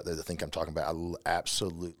fans out there that think I'm talking about. I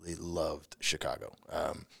absolutely loved Chicago.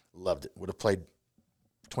 Loved it. Would have played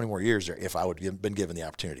 20 more years there if I would have been given the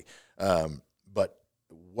opportunity. But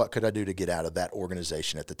what could I do to get out of that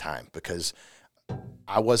organization at the time? Because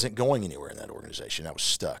I wasn't going anywhere in that organization. I was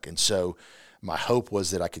stuck. And so my hope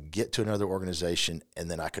was that I could get to another organization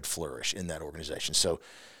and then I could flourish in that organization. So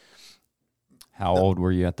how old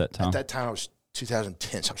were you at that time? At that time, I was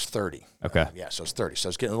 2010, so I was 30. Okay. So I was 30. So I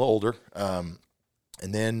was getting a little older.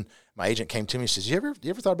 And then my agent came to me and says, you ever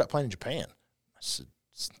thought about playing in Japan? I said,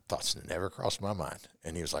 thoughts never crossed my mind.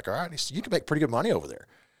 And he was like, all right. He said, you can make pretty good money over there.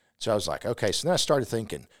 So I was like, okay. So then I started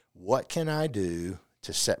thinking, what can I do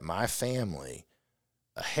to set my family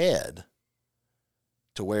ahead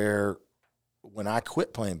to where when I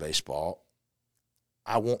quit playing baseball,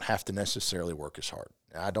 I won't have to necessarily work as hard.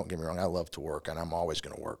 Now, don't get me wrong, I love to work, and I'm always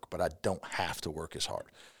going to work, but I don't have to work as hard.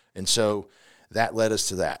 And so that led us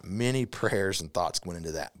to that. Many prayers and thoughts went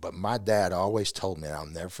into that. But my dad always told me, and I'll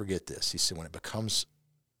never forget this, he said, when it becomes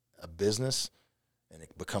a business and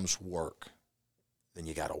it becomes work, then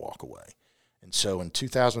you got to walk away. And so in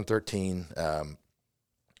 2013,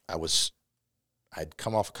 I'd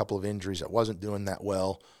come off a couple of injuries. I wasn't doing that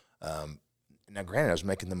well. Now, granted, I was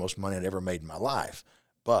making the most money I'd ever made in my life,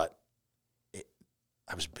 but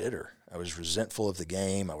I was bitter. I was resentful of the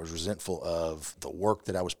game. I was resentful of the work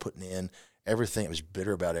that I was putting in, everything. I was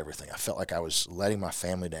bitter about everything. I felt like I was letting my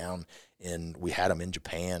family down, and we had them in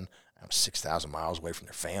Japan. I was 6,000 miles away from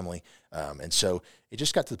their family. And so it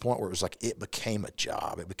just got to the point where it was like it became a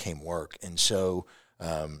job. It became work. And so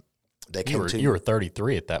they came to me. You were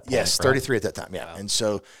 33 at that point. Yes, right? 33 at that time, yeah. Wow. And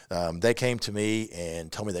so they came to me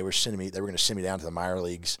and told me they were going to send me down to the minor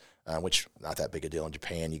leagues, which not that big a deal in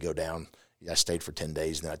Japan. You go down. I stayed for 10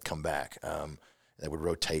 days, and then I'd come back. They would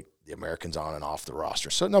rotate the Americans on and off the roster,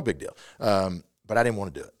 so no big deal. But I didn't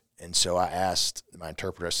want to do it. And so I asked my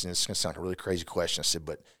interpreter, I said, this is going to sound like a really crazy question. I said,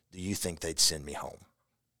 but do you think they'd send me home?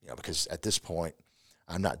 Because at this point,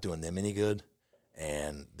 I'm not doing them any good,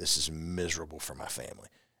 and this is miserable for my family.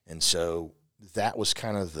 And so that was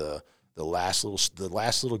kind of the last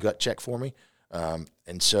little gut check for me.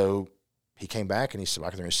 And so he came back and he said,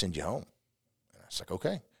 Micah, they're going to send you home. And I was like,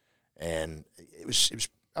 okay. And it was.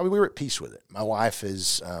 I mean, we were at peace with it. My wife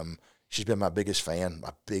is. She's been my biggest fan,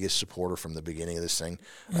 my biggest supporter from the beginning of this thing.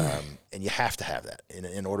 And you have to have that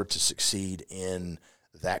in order to succeed in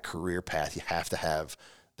that career path. You have to have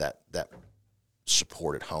that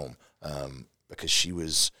support at home, because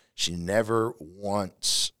she never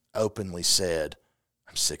once openly said,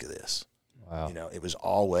 I'm sick of this. Wow. It was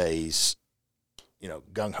always,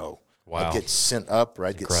 gung ho. Wow. I'd get sent up, or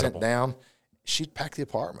I'd get Incredible. sent down. She'd pack the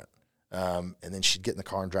apartment. And then she'd get in the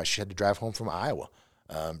car and drive. She had to drive home from Iowa.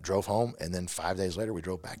 Drove home, and then 5 days later, we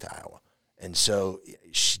drove back to Iowa. And so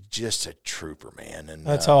she's just a trooper, man. And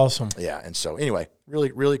That's awesome. Yeah. And so anyway,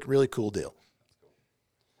 really, really, really cool deal.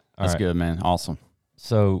 That's right. good, man. Awesome.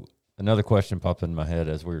 So another question popped in my head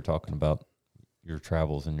as we were talking about your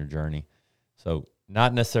travels and your journey. So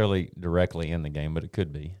not necessarily directly in the game, but it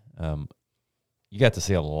could be. You got to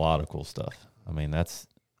see a lot of cool stuff. I mean, that's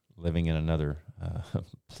living in another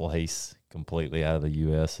place completely out of the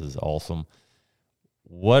U.S. is awesome.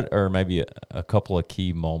 What are maybe a couple of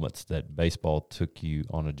key moments that baseball took you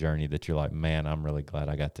on a journey that you're like, man, I'm really glad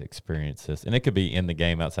I got to experience this? And it could be in the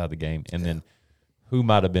game, outside the game. And then who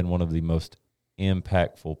might have been one of the most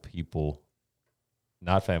impactful people,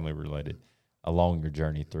 not family related, along your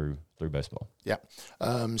journey through baseball? Yeah.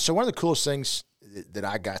 So one of the coolest things that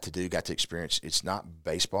I got to experience, it's not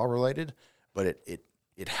baseball related, but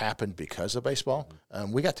it happened because of baseball.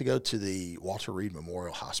 We got to go to the Walter Reed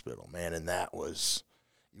Memorial Hospital, man, and that was,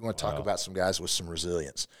 you want to talk about some guys with some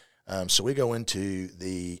resilience. So we go into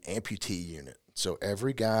the amputee unit. So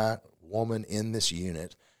every guy, woman in this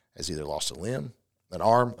unit has either lost a limb, an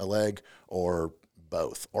arm, a leg, or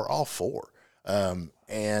both, or all four.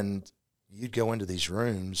 And you'd go into these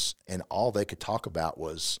rooms, and all they could talk about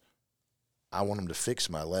was, I want them to fix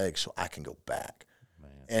my leg so I can go back.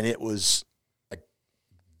 Man. And it was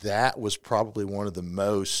that was probably one of the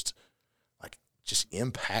most just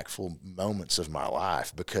impactful moments of my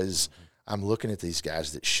life, because I'm looking at these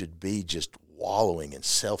guys that should be just wallowing in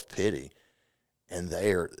self-pity, and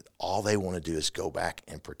all they want to do is go back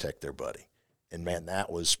and protect their buddy. And man,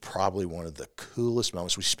 that was probably one of the coolest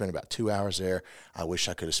moments. We spent about 2 hours there. I wish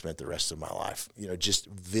I could have spent the rest of my life, just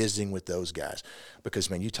visiting with those guys, because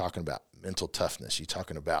man, you're talking about mental toughness. You're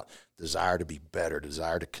talking about desire to be better,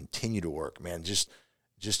 desire to continue to work, man, just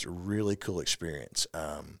a really cool experience.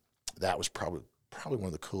 That was probably one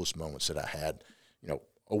of the coolest moments that I had,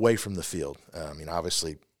 away from the field.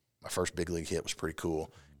 Obviously my first big league hit was pretty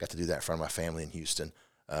cool. Got to do that in front of my family in Houston.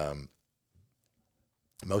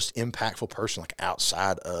 Most impactful person,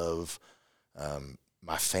 outside of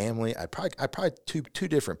my family, I probably two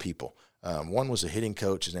different people. One was a hitting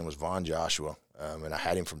coach. His name was Vaughn Joshua, and I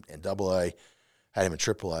had him in AA, had him in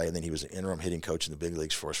AAA, and then he was an interim hitting coach in the big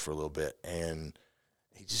leagues for us for a little bit. And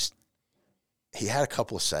he had a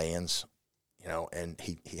couple of sayings. you know, and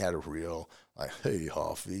he had a real, like, hey,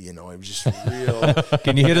 Hoffy, you know, it was just real.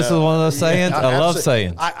 Can you hit us with one of those sayings? I love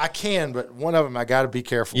sayings. I can, but one of them I got to be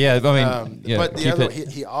careful. Yeah, I mean, but the other,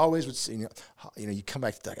 he always would say, you know, you come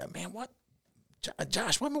back to that guy, man, what,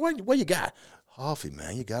 Josh, what you got? Hoffy,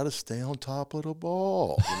 man, you got to stay on top of the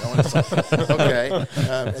ball. You know, and it's like, okay.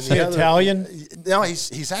 And is he Italian? No,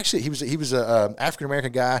 he's actually he was a African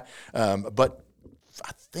American guy, but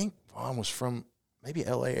I think Vaughn was from maybe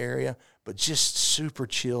L.A. area, but just super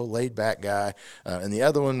chill, laid back guy. And the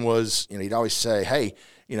other one was, you know, he'd always say, hey,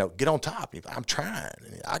 you know, get on top. I'm trying.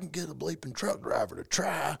 I can get a bleeping truck driver to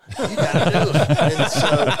try. You got to do it. And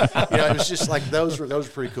so, you know, it was just like those were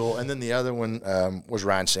pretty cool. And then the other one was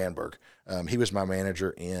Ryan Sandberg. He was my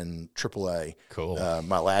manager in AAA. Cool.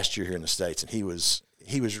 My last year here in the States, and he was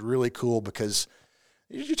really cool because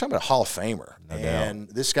you're talking about a Hall of Famer. No and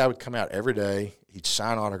doubt. This guy would come out every day. He'd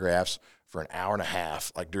sign autographs for an hour and a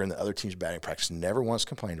half, like during the other team's batting practice. Never once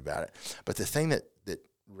complained about it. But the thing that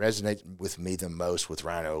resonated with me the most with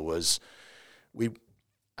Rhino was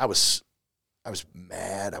I was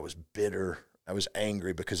mad, I was bitter, I was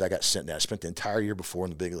angry because I got sent down. I spent the entire year before in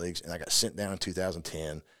the big leagues, and I got sent down in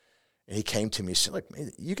 2010. And he came to me and said, look,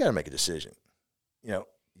 man, you got to make a decision. You know,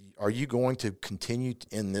 are you going to continue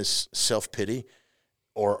in this self-pity,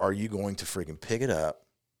 or are you going to freaking pick it up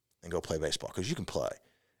and go play baseball? Because you can play.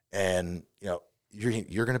 And, you know,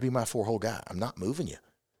 you're going to be my 4-hole guy. I'm not moving you.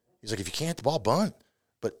 He's like, if you can't hit the ball, bunt.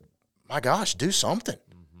 But, my gosh, do something,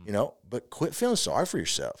 you know. But quit feeling sorry for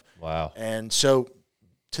yourself. Wow. And so,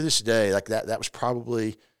 to this day, like that was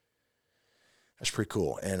probably – that's pretty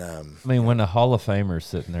cool. And I mean, when a Hall of Famer's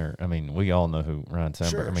sitting there, I mean, we all know who Ryan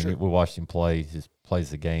Sandberg. Sure, I mean, sure. we watched him play. He just plays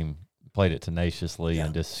the game, played it tenaciously,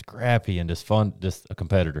 and just scrappy and just fun, just a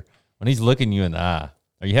competitor. When he's looking you in the eye,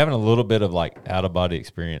 are you having a little bit of like out of body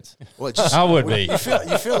experience? well, it just, I would be. You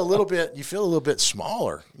feel a little bit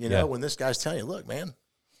smaller, you know, Yeah. when this guy's telling you, look, man,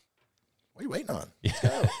 what are you waiting on? Let's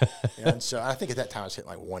go. You know, and so I think at that time I was hitting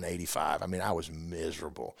like 185. I mean, I was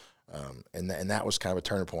miserable. And that was kind of a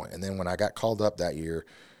turning point. And then when I got called up that year,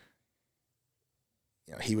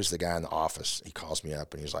 you know, he was the guy in the office. He calls me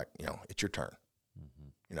up and he's like, you know, it's your turn.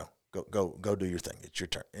 You know, go do your thing. It's your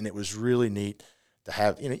turn. And it was really neat to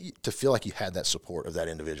have, you know, to feel like you had that support of that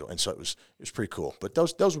individual. And so it was pretty cool. But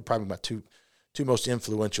those were probably my two most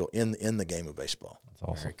influential in the game of baseball. That's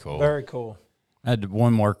awesome. Very cool. Very cool. I had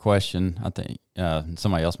one more question. I think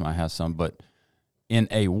somebody else might have some, but in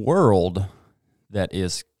a world that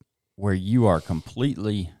is where you are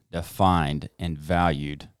completely defined and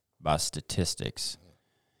valued by statistics,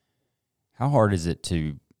 how hard is it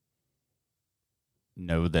to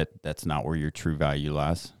know that that's not where your true value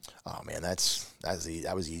lies? Oh man, that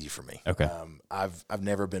was easy for me. Okay. I've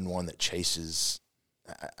never been one that chases.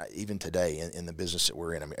 Even today in the business that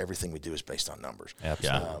we're in, I mean, everything we do is based on numbers.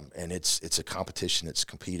 Absolutely. And it's a competition. It's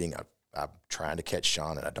competing. I'm trying to catch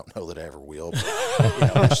Sean, and I don't know that I ever will. But, you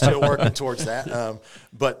know, I'm still working towards that.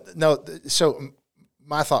 But no, so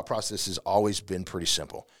my thought process has always been pretty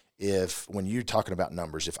simple. When you're talking about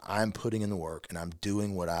numbers, if I'm putting in the work and I'm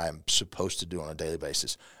doing what I'm supposed to do on a daily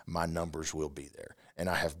basis, my numbers will be there. And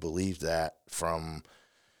I have believed that from,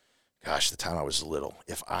 the time I was little.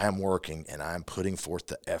 If I am working and I'm putting forth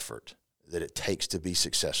the effort that it takes to be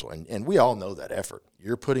successful, and we all know that effort.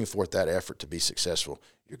 You're putting forth that effort to be successful,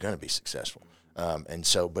 you're going to be successful. And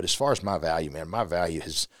so, but as far as my value, man, my value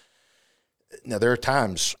has – now, there are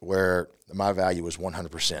times where my value was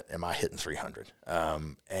 100%. Am I hitting 300?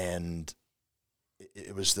 And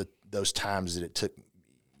it was those times that it took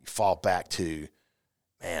 – fall back to,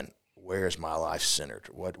 man, where is my life centered?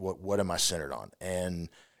 What am I centered on? And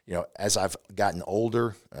 – you know, as I've gotten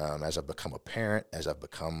older, as I've become a parent, as I've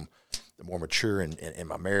become more mature in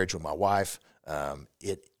my marriage with my wife,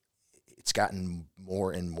 it's gotten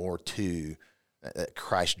more and more to that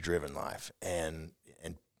Christ-driven life, and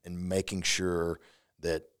making sure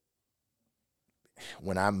that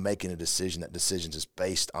when I'm making a decision, that decision is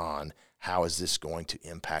based on how is this going to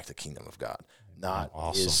impact the kingdom of God. Not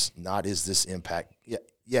is this impact.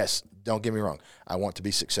 Yes, don't get me wrong. I want to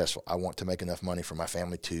be successful. I want to make enough money for my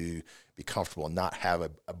family to be comfortable and not have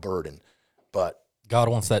a burden. But God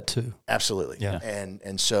wants that too. Absolutely. Yeah.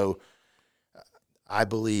 And so I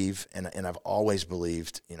believe, and I've always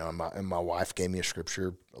believed, you know, and my wife gave me a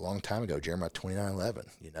scripture a long time ago, Jeremiah 29:11,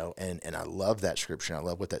 you know, and I love that scripture, and I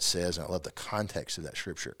love what that says, and I love the context of that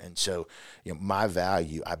scripture. And so, you know, my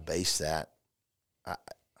value, I base that.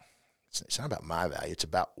 It's not about my value. It's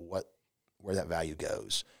about where that value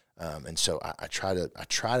goes. And so I try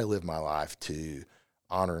to live my life to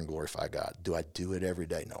honor and glorify God. Do I do it every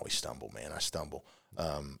day? No, we stumble, man. I stumble.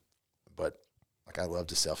 But Like, I love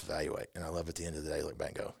to self-evaluate, and I love at the end of the day look back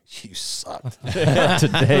and go, "You sucked."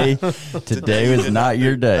 Today was not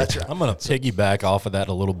your day. That's right. I'm going to piggyback off of that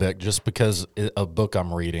a little bit, just because a book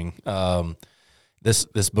I'm reading.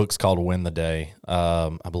 This book's called "Win the Day." I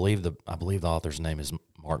believe the author's name is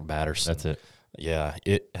Mark Batterson. That's it. Yeah.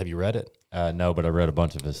 Have you read it? No, but I read a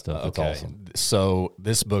bunch of his stuff. It's awesome. So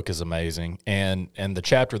this book is amazing, and the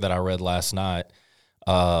chapter that I read last night,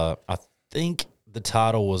 I think the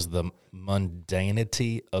title was "The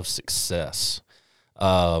Mundanity of Success,"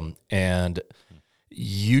 and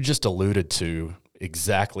you just alluded to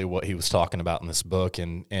exactly what he was talking about in this book,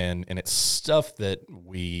 and it's stuff that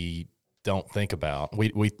we don't think about.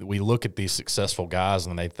 We look at these successful guys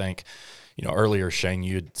and they think, earlier, Shane,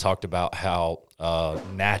 you had talked about how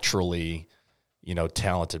naturally,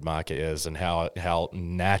 talented Micah is, and how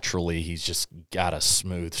naturally he's just got a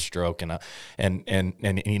smooth stroke, and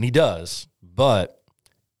he does, but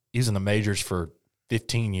he's in the majors for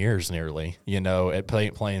 15 years nearly, at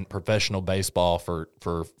playing professional baseball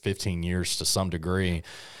for 15 years to some degree.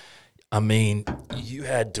 I mean, you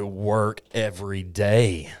had to work every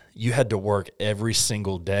day. You had to work every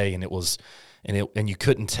single day, and you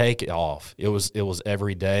couldn't take it off. It was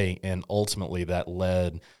every day, and ultimately that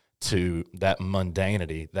led to that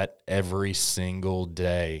mundanity, that every single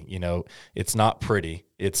day. It's not pretty.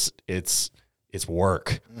 It's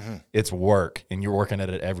work. Mm-hmm. It's work, and you're working at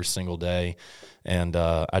it every single day. And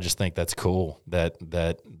I just think that's cool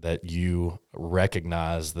that you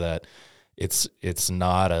recognize that it's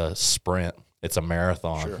not a sprint, it's a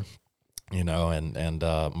marathon. Sure. And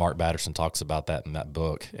Mark Batterson talks about that in that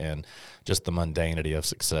book, and just the mundanity of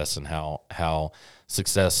success, and how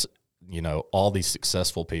success, all these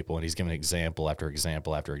successful people, and he's given example after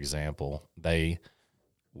example after example, they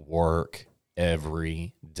work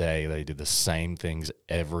every day. They do the same things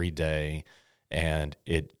every day, and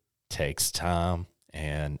it takes time,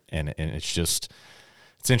 and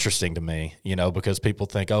it's interesting to me, because people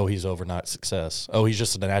think, oh, he's overnight success. Oh, he's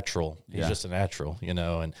just a natural. He's just a natural,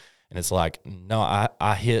 and it's like, no,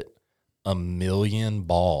 I hit 1 million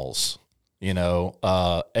balls,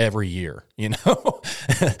 every year, and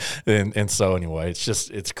so anyway,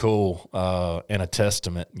 it's cool, and a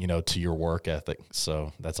testament, to your work ethic.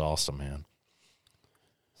 So that's awesome, man.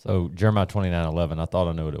 So Jeremiah 29:11, I thought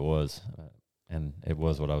I knew what it was, and it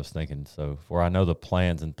was what I was thinking. So, for I know the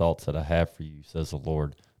plans and thoughts that I have for you, says the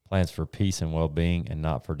Lord, plans for peace and well-being and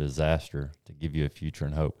not for disaster, to give you a future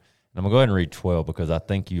and hope. And I'm going to go ahead and read 12 because I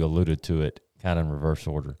think you alluded to it kind of in reverse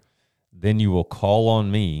order. Then you will call on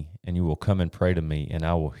me, and you will come and pray to me, and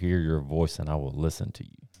I will hear your voice, and I will listen to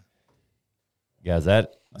you. Guys,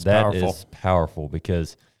 that powerful. is powerful,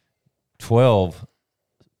 because 12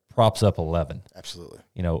 props up 11. Absolutely.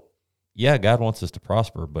 Yeah, God wants us to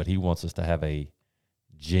prosper, but he wants us to have a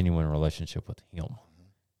genuine relationship with him.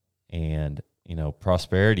 Mm-hmm. And,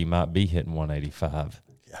 prosperity might be hitting 185.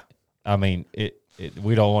 Yeah. I mean,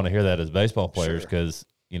 we don't want to hear that as baseball players, because,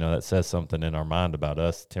 that says something in our mind about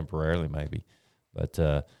us temporarily maybe. But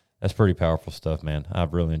that's pretty powerful stuff, man.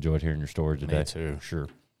 I've really enjoyed hearing your story today. Me too. For sure.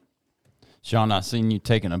 Sean, I seen you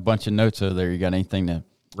taking a bunch of notes over there. You got anything to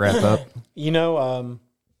wrap up?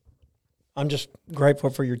 I'm just grateful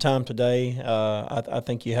for your time today. I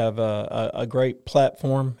think you have a great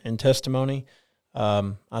platform and testimony.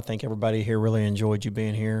 I think everybody here really enjoyed you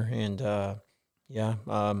being here. And,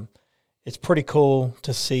 it's pretty cool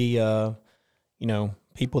to see,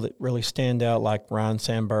 people that really stand out, like Ryan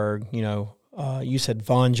Sandberg. You said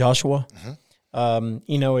Vaughn Joshua. Mm-hmm.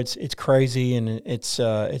 It's crazy, and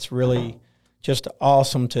it's really just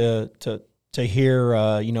awesome to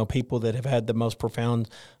hear, people that have had the most profound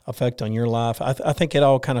effect on your life. I think it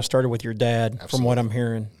all kind of started with your dad. Absolutely. From what I'm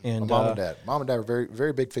hearing. And mom and dad were very,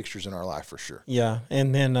 very big fixtures in our life, for sure. Yeah.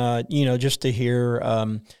 And then, just to hear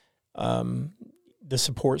the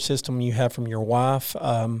support system you have from your wife.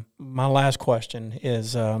 My last question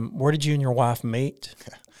is, where did you and your wife meet?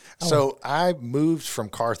 So I moved from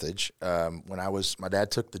Carthage when my dad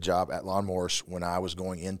took the job at Lawnmowers when I was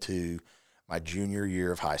going into my junior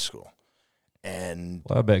year of high school. And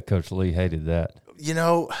I bet Coach Lee hated that.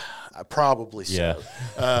 Probably so. Yeah.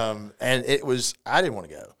 And I didn't want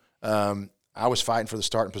to go. I was fighting for the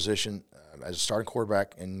starting position as a starting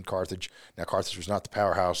quarterback in Carthage. Now, Carthage was not the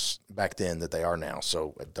powerhouse back then that they are now,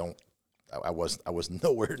 so I was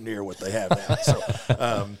nowhere near what they have now. So,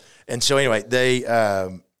 and so anyway, they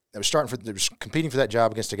was competing for that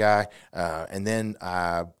job against a guy, and then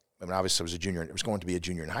obviously I was a junior, and it was going to be a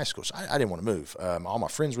junior in high school, so I didn't want to move. All my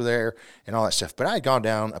friends were there and all that stuff, but I had gone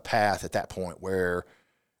down a path at that point where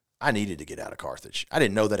I needed to get out of Carthage. I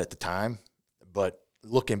didn't know that at the time, but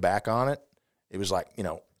looking back on it, it was like,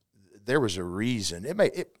 there was a reason.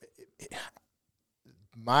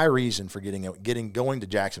 My reason for going to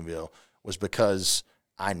Jacksonville was because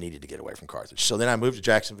I needed to get away from Carthage. So then I moved to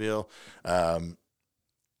Jacksonville.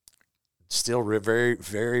 Still very,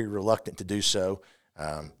 very reluctant to do so.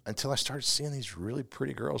 Until I started seeing these really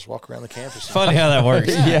pretty girls walk around the campus. Funny how that works.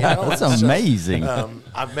 Yeah, that's amazing.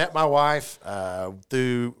 I met my wife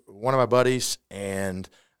through one of my buddies, and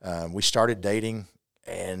we started dating,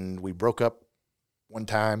 and we broke up one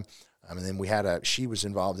time. And then she was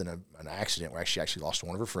involved in an accident where she actually lost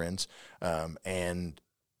one of her friends. And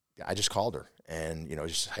I just called her and,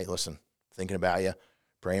 just, hey, listen, thinking about you,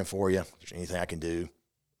 praying for you. If there's anything I can do,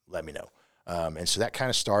 let me know. And so that kind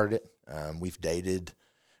of started it.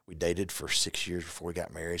 We dated for 6 years before we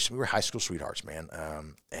got married. So we were high school sweethearts, man.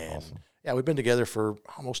 And awesome. Yeah, we've been together for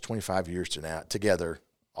almost 25 years together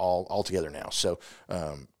now. So,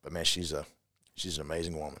 but man, she's an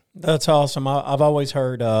amazing woman. That's awesome. I've always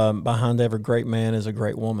heard behind every great man is a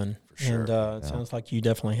great woman. For sure. And it sounds like you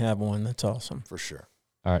definitely have one. That's awesome. For sure.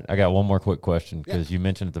 All right, I got one more quick question because you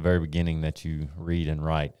mentioned at the very beginning that you read and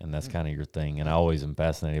write, and that's kind of your thing. And I always am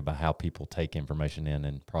fascinated by how people take information in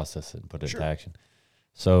and process it and put it into action.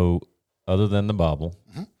 So other than the Bible,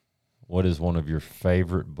 what is one of your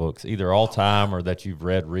favorite books, either all time or that you've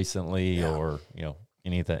read recently or,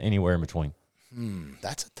 anything, anywhere in between?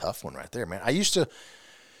 That's a tough one right there, man. I used to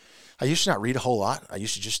not read a whole lot. I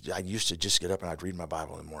used to just get up and I'd read my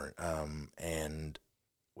Bible in the morning. And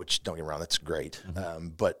which, don't get me wrong, that's great.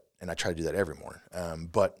 And I try to do that every morning.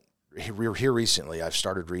 But here recently, I've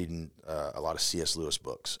started reading a lot of C.S. Lewis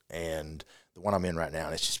books, and the one I'm in right now,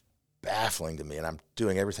 and it's just baffling to me, and I'm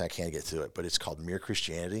doing everything I can to get through it. But it's called Mere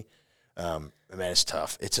Christianity. Man, it's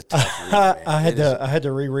tough. It's a tough read, man. I had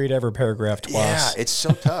to reread every paragraph twice. Yeah, it's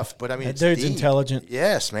so tough. But I mean, that it's dude's deep. intelligent.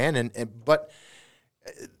 Yes, man. But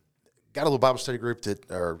got a little Bible study group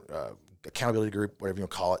or accountability group, whatever you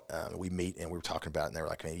want to call it. We meet and we were talking about it, and they were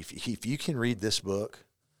like, man, if you can read this book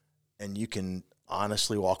and you can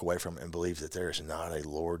honestly walk away from it and believe that there is not a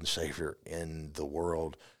Lord and Savior in the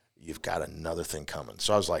world, you've got another thing coming.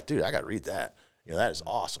 So I was like, dude, I got to read that. That is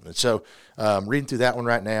awesome. And so reading through that one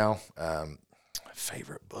right now.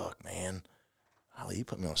 Favorite book, man. Holly, you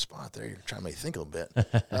put me on the spot there. You're trying to make me think a little bit.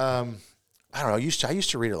 I don't know. I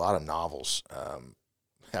used to read a lot of novels.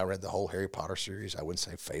 I read the whole Harry Potter series. I wouldn't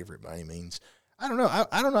say favorite by any means. I don't know.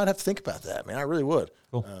 I don't know. I'd have to think about that, man. I really would.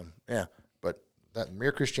 Cool. But that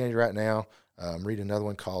Mere Christianity right now. I'm reading another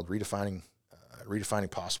one called Redefining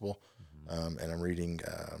Possible, and I'm reading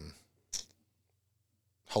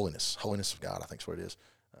Holiness of God, I think is what it is.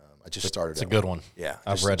 I just started. It's a good one. Yeah,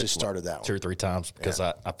 I've read it. Just started that 2 or 3 times because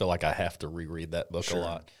I feel like I have to reread that book a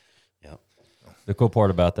lot. Yeah. The cool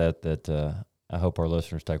part about that I hope our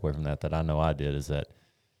listeners take away from that I know I did, is that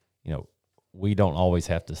we don't always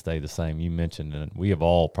have to stay the same. You mentioned, and we have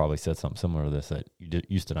all probably said something similar to this, that you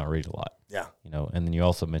used to not read a lot. Yeah. And then you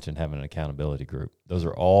also mentioned having an accountability group. Those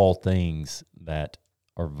are all things that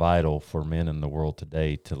are vital for men in the world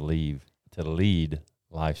today to lead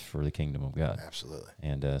lives for the kingdom of God. Absolutely.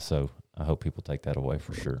 And so I hope people take that away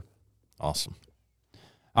for sure. Awesome.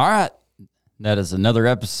 All right. That is another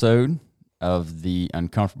episode of The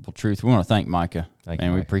Uncomfortable Truth. We want to thank Micah. Thank you,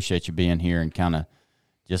 we Micah. appreciate you being here and kind of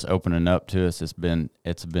just opening up to us. It's been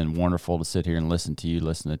wonderful to sit here and listen to you,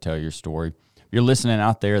 listen to tell your story. If you're listening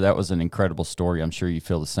out there, that was an incredible story. I'm sure you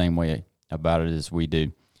feel the same way about it as we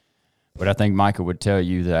do. But I think Micah would tell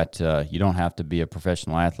you that you don't have to be a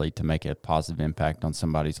professional athlete to make a positive impact on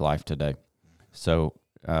somebody's life today. So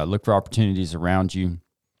look for opportunities around you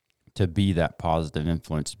to be that positive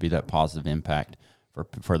influence, to be that positive impact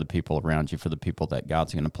for the people around you, for the people that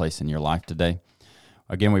God's going to place in your life today.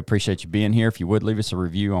 Again, we appreciate you being here. If you would, leave us a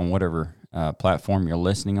review on whatever platform you're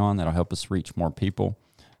listening on. That'll help us reach more people.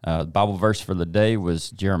 The Bible verse for the day was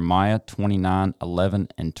Jeremiah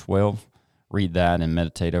 29:11-12. Read that and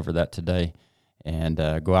meditate over that today. And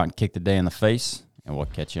go out and kick the day in the face, and we'll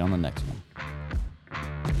catch you on the next one.